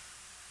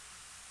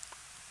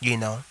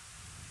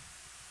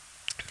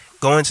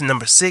 Going to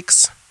number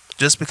 6,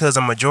 just because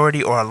a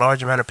majority or a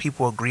large amount of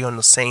people agree on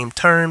the same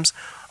terms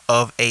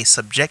of a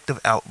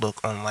subjective outlook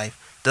on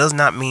life does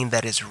not mean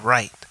that it's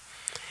right.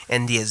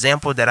 And the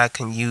example that I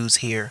can use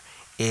here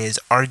is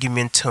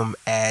argumentum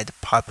ad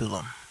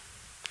populum.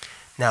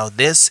 Now,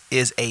 this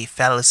is a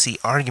fallacy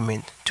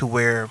argument to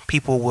where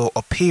people will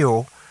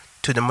appeal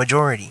to the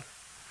majority,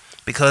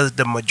 because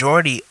the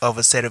majority of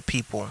a set of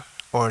people,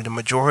 or the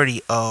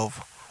majority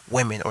of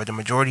women, or the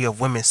majority of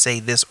women say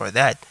this or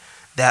that,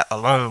 that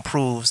alone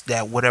proves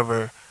that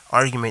whatever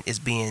argument is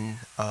being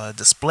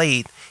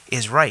displayed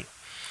is right.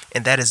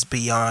 And that is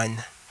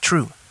beyond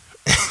true.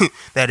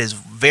 That is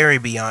very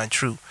beyond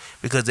true.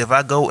 Because if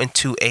I go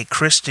into a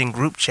Christian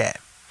group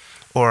chat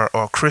or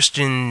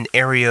Christian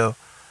area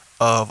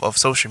of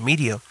social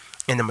media,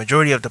 and the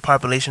majority of the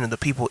population of the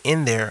people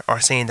in there are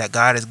saying that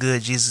God is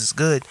good, Jesus is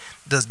good,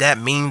 does that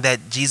mean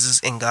that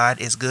Jesus and God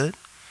is good?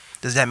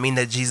 Does that mean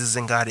that Jesus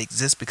and God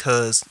exist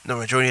because the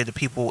majority of the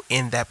people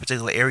in that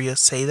particular area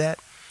say that?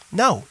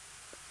 No.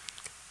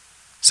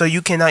 So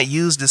you cannot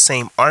use the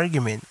same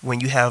argument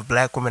when you have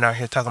black women out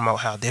here talking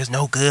about how there's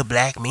no good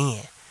black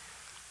men.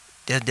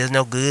 There's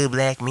no good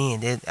black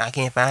men. I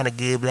can't find a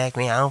good black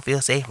man. I don't feel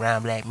safe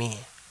around black men.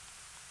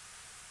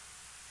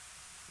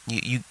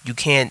 You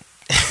can't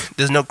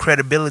There's no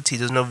credibility.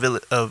 There's no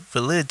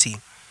validity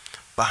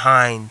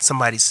behind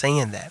somebody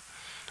saying that.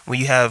 When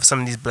you have some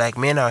of these black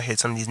men out here,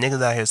 some of these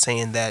niggas out here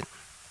saying that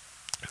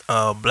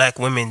black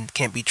women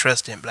can't be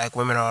trusted, black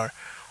women are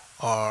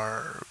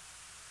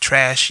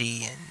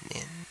trashy and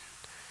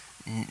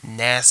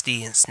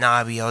nasty and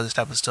snobby, all this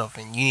type of stuff,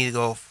 and you need to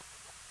go,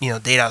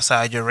 date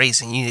outside your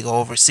race, and you need to go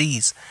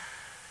overseas.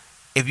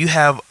 If you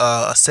have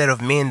a set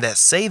of men that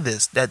say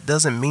this, that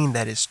doesn't mean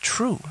that it's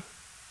true.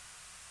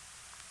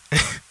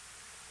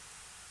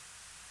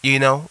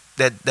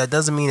 That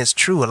doesn't mean it's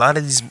true. A lot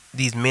of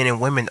these men and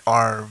women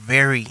are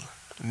very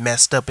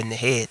messed up in the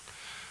head,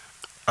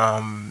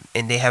 and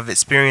they have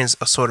experienced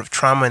a sort of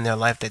trauma in their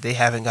life that they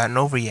haven't gotten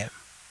over yet.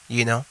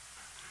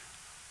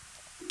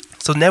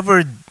 So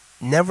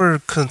never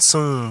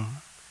consume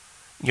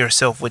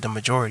yourself with the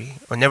majority,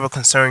 or never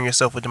concern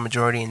yourself with the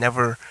majority, and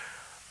never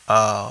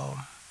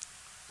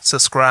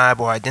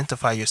subscribe or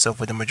identify yourself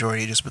with the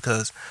majority just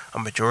because a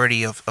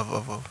majority of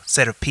a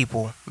set of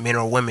people, men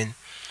or women,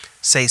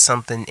 say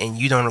something and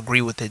you don't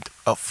agree with it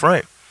up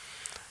front.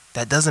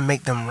 That doesn't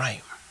make them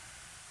right.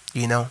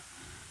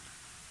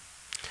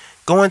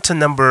 Going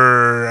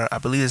to I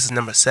believe this is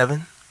number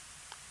 7.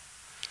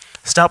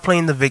 Stop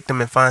playing the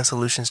victim and find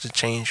solutions to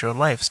change your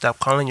life. Stop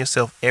calling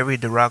yourself every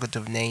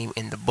derogative name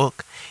in the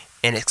book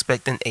and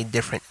expecting a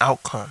different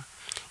outcome.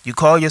 You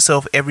call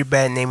yourself every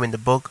bad name in the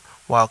book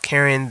while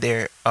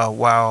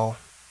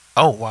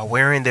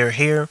wearing their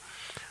hair,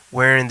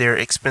 wearing their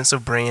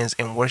expensive brands,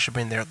 and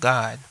worshiping their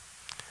God.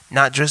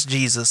 Not just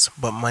Jesus,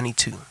 but money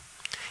too.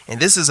 And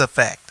this is a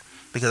fact,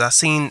 because I've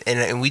seen,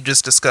 and we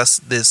just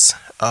discussed this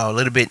a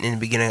little bit in the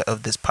beginning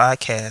of this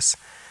podcast,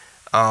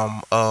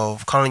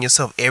 of calling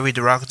yourself every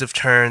derogative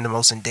term, the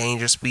most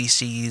endangered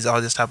species,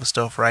 all this type of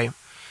stuff, right?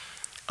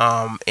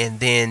 And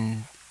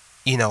then,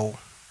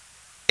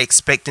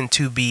 expecting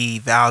to be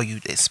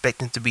valued,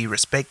 expecting to be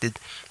respected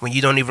when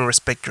you don't even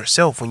respect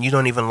yourself, when you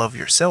don't even love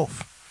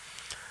yourself.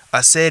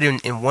 I said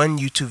in one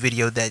YouTube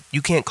video that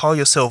you can't call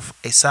yourself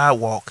a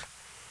sidewalk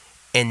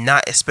and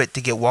not expect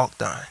to get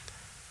walked on.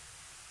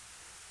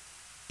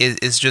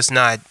 It's just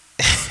not,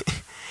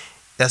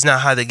 that's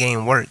not how the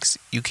game works.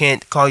 You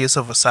can't call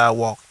yourself a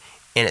sidewalk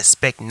and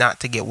expect not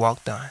to get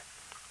walked on.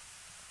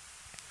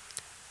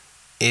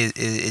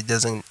 It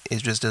doesn't,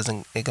 it just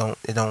doesn't, it don't,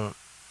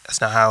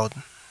 that's not how it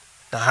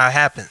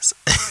happens.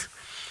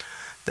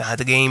 That's how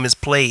the game is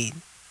played.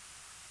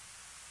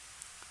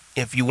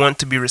 If you want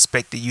to be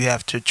respected, you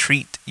have to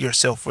treat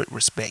yourself with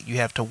respect. You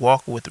have to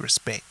walk with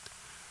respect.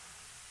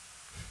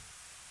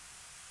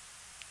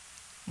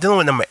 Dealing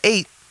with number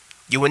 8,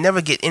 you will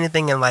never get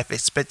anything in life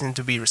expecting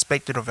to be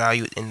respected or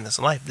valued in this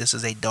life. This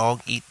is a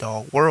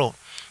dog-eat-dog world.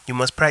 You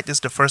must practice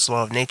the first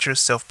law of nature,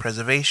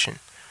 self-preservation.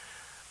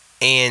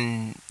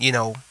 And,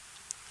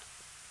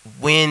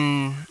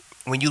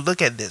 when you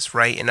look at this,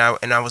 right, and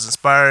I was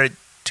inspired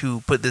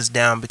to put this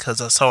down because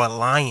I saw a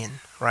lion,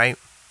 right?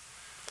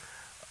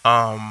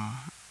 Rather,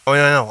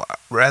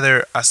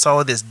 I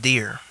saw this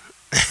deer.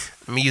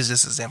 Let me use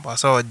this example. I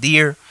saw a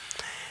deer,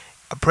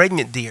 a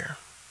pregnant deer,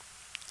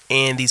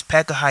 and these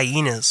pack of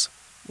hyenas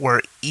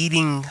were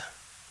eating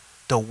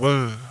the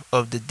womb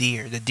of the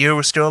deer. The deer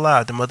was still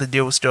alive. The mother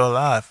deer was still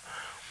alive,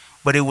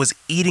 but it was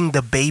eating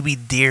the baby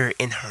deer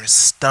in her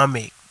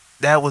stomach.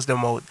 That was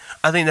I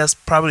think that's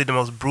probably the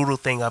most brutal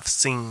thing I've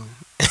seen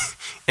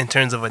in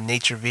terms of a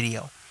nature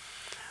video.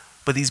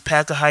 But these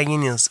pack of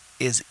hyenas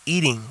is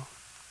eating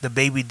the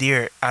baby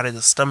deer out of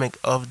the stomach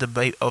of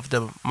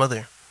the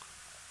mother.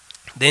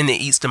 Then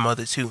it eats the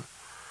mother too.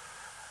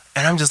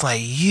 And I'm just like,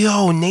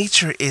 yo,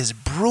 nature is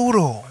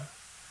brutal.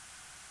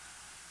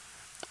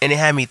 And it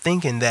had me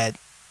thinking that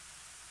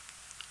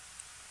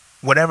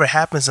whatever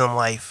happens in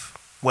life,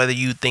 whether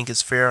you think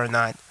it's fair or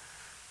not,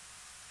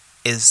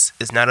 is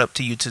not up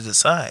to you to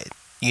decide.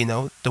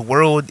 The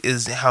world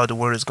is how the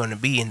world is going to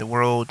be, and the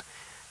world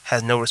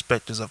has no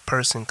respecters of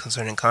person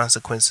concerning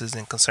consequences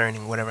and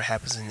concerning whatever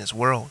happens in this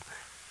world.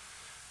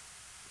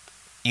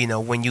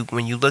 When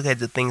you look at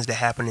the things that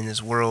happen in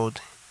this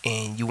world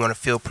and you want to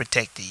feel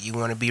protected, you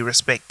want to be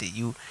respected,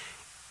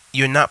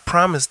 you're not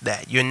promised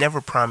that. You're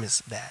never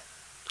promised that.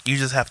 You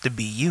just have to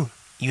be you.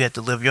 You have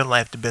to live your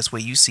life the best way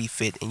you see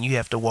fit, and you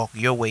have to walk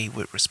your way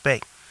with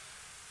respect.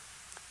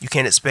 You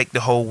can't expect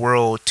the whole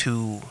world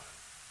to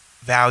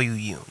value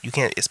you. You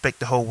can't expect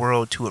the whole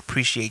world to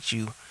appreciate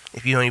you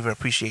if you don't even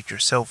appreciate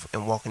yourself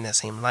and walk in that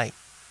same light.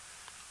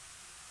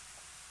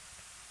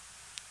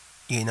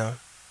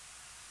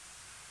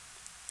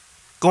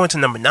 Going to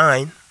number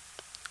 9,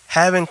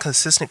 having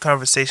consistent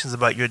conversations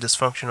about your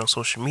dysfunction on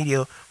social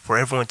media for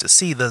everyone to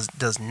see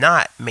does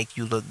not make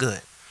you look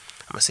good.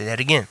 I'm going to say that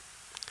again.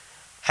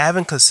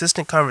 Having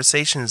consistent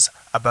conversations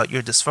about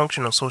your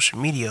dysfunction on social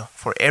media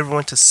for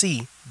everyone to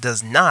see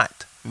does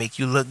not make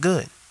you look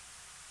good.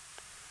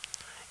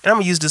 And I'm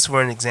going to use this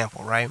for an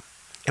example, right?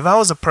 If I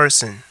was a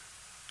person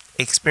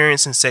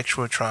experiencing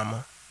sexual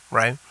trauma,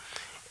 right,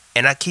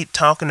 and I keep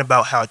talking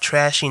about how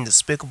trashy and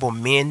despicable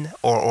men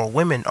or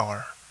women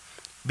are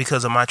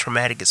because of my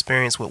traumatic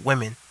experience with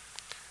women,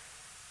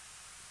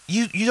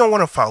 you don't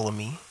want to follow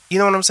me. You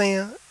know what I'm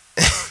saying?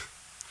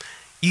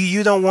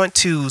 You don't want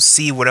to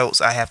see what else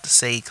I have to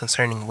say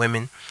concerning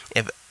women.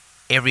 If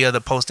every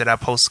other post that I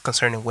post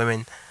concerning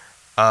women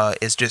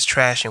is just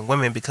trashing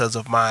women because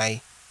of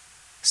my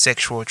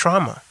sexual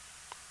trauma.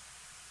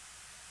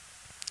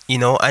 You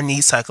know, I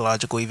need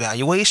psychological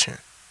evaluation.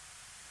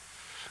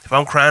 If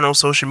I'm crying on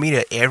social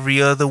media every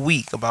other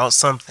week about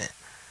something,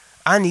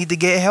 I need to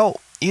get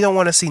help. You don't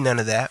want to see none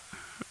of that.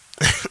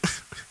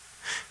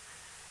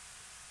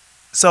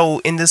 So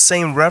in this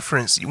same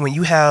reference, when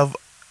you have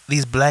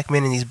these black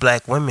men and these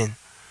black women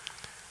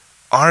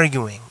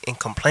arguing and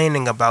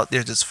complaining about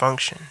their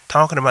dysfunction,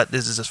 talking about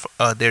their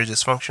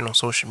dysfunction on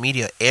social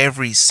media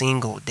every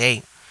single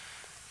day,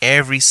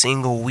 every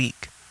single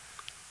week,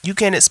 you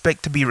can't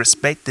expect to be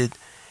respected,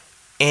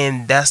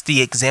 and that's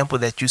the example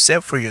that you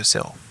set for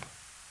yourself.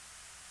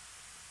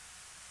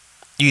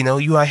 You know,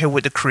 you out here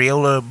with the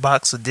Crayola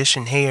box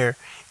edition hair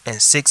and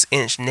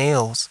 6-inch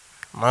nails,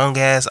 long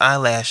ass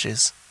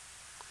eyelashes,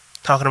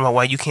 talking about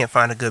why you can't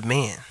find a good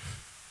man.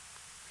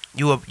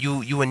 You a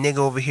nigga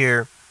over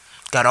here,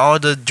 got all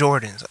the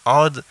Jordans,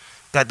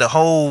 got the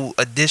whole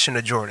edition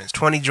of Jordans,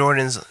 20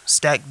 Jordans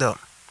stacked up,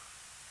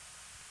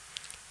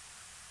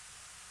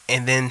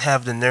 and then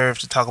have the nerve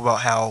to talk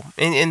about how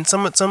and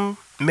some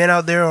men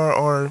out there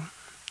are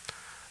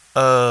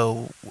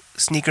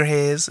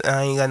sneakerheads.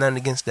 I ain't got nothing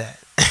against that.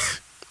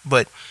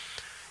 But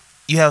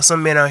you have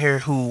some men out here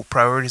who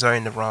priorities are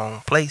in the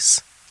wrong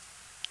place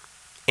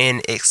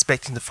and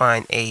expecting to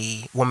find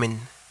a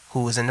woman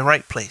who is in the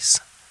right place.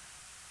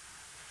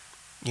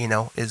 You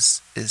know,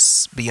 is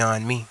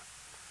beyond me.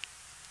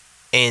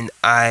 And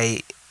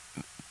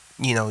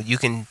you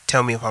can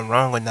tell me if I'm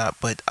wrong or not,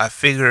 but I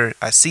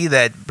see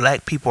that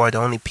black people are the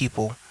only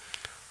people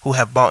who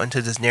have bought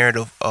into this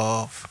narrative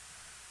of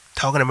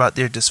talking about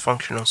their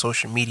dysfunction on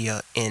social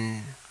media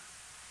and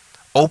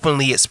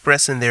openly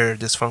expressing their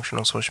dysfunction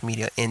on social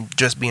media and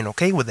just being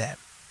okay with that.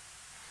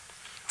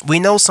 We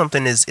know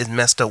something is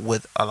messed up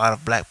with a lot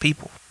of black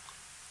people,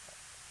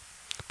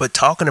 but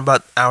talking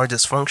about our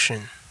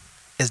dysfunction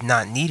is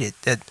not needed.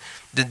 That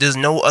there's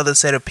no other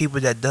set of people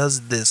that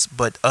does this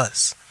but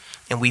us,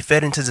 and we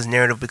fed into this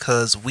narrative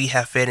because we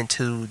have fed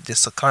into this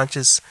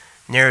subconscious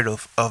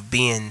narrative of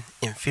being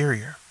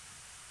inferior.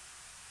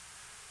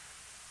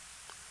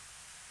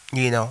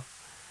 You know,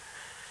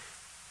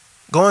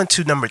 going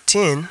to number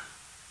 10,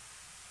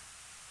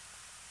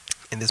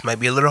 and this might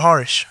be a little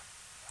harsh,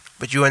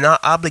 but you are not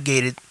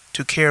obligated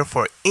to care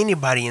for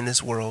anybody in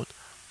this world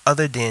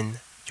other than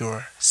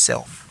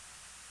yourself.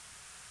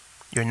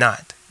 You're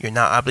not. You're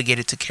not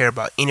obligated to care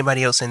about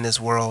anybody else in this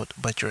world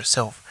but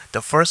yourself.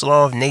 The first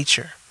law of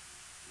nature.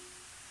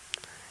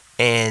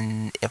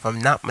 And if I'm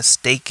not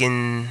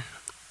mistaken,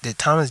 did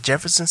Thomas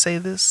Jefferson say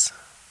this?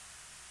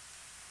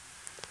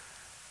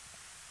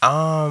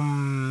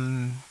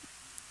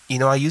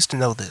 I used to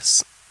know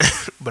this,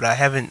 but I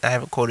haven't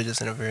quoted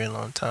this in a very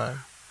long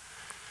time.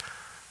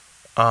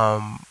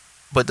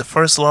 But the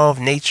first law of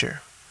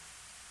nature,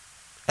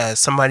 as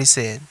somebody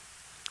said,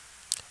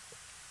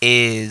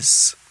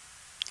 is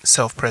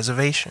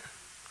self-preservation.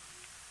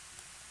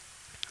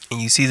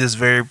 And you see this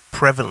very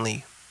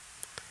prevalently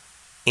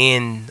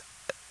in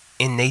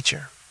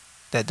nature,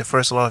 that the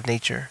first law of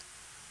nature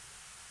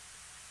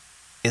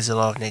is the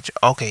law of nature.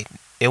 Okay,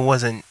 it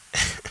wasn't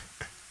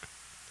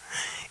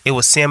it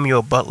was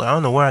Samuel Butler. I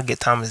don't know where I get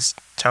Thomas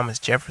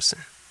Jefferson.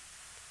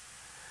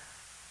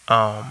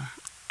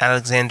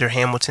 Alexander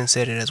Hamilton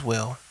said it as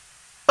well.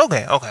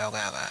 Okay.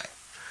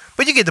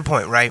 But you get the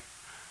point, right?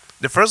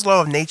 The first law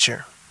of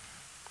nature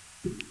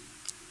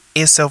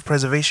is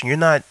self-preservation. You're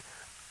not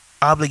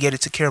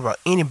obligated to care about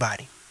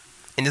anybody.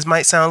 And this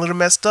might sound a little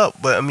messed up,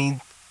 but I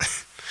mean,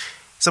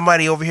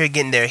 somebody over here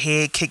getting their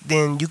head kicked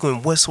in, you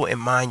can whistle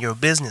and mind your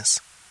business.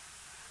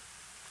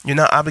 You're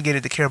not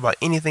obligated to care about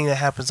anything that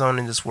happens on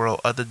in this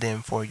world other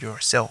than for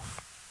yourself.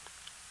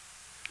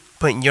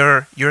 Putting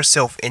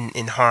yourself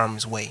in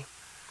harm's way.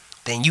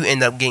 Then you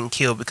end up getting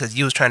killed because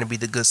you was trying to be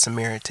the good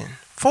Samaritan.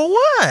 For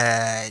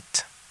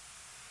what?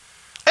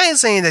 I ain't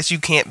saying that you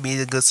can't be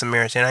the good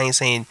Samaritan. I ain't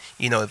saying,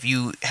 if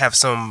you have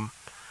some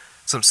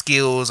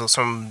skills or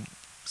something,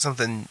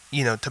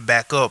 to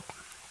back up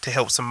to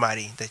help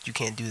somebody, that you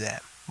can't do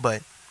that.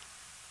 But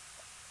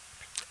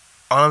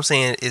all I'm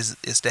saying is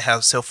to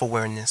have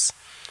self-awareness.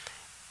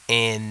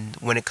 And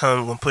when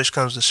push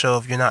comes to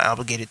shove, you're not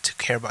obligated to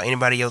care about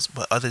anybody else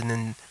but other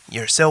than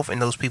yourself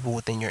and those people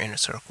within your inner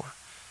circle.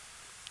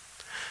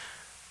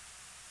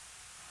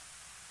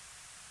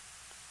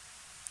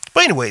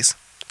 But anyways,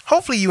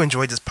 hopefully you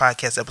enjoyed this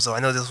podcast episode. I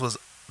know this was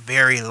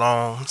very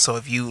long, so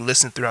if you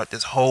listened throughout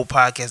this whole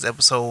podcast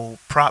episode,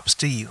 props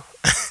to you.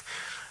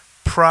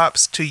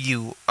 Props to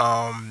you.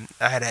 I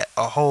had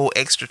a whole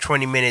extra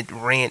 20-minute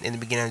rant in the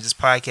beginning of this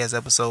podcast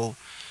episode,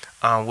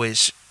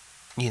 which,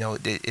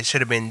 it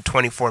should have been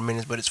 24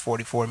 minutes, but it's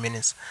 44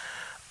 minutes,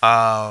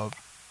 or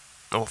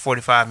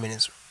 45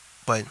 minutes.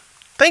 But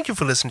thank you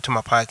for listening to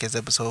my podcast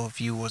episode.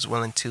 If you was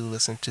willing to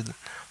listen to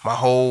my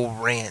whole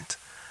rant,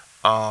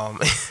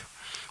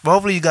 but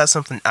hopefully you got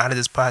something out of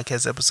this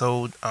podcast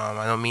episode.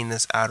 I don't mean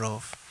this out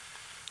of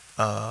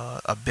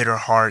a bitter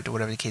heart or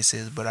whatever the case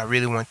is. But I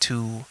really want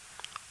to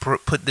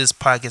put this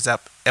podcast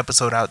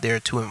episode out there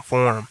to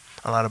inform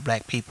a lot of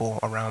black people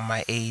around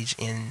my age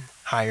and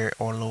higher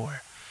or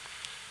lower.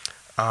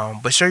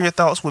 But share your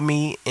thoughts with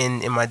me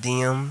in my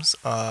DMs.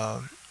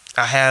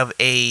 I have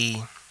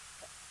a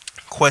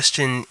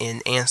question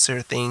and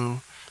answer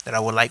thing that I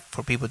would like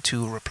for people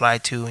to reply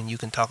to, and you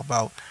can talk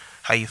about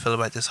how you feel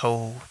about this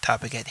whole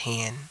topic at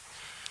hand.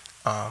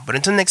 But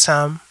until next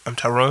time, I'm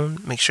Tyrone.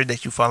 Make sure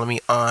that you follow me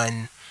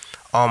on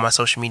all my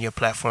social media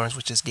platforms,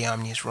 which is The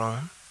Omnious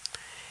Ron.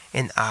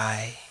 And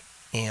I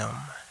am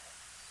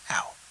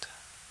out.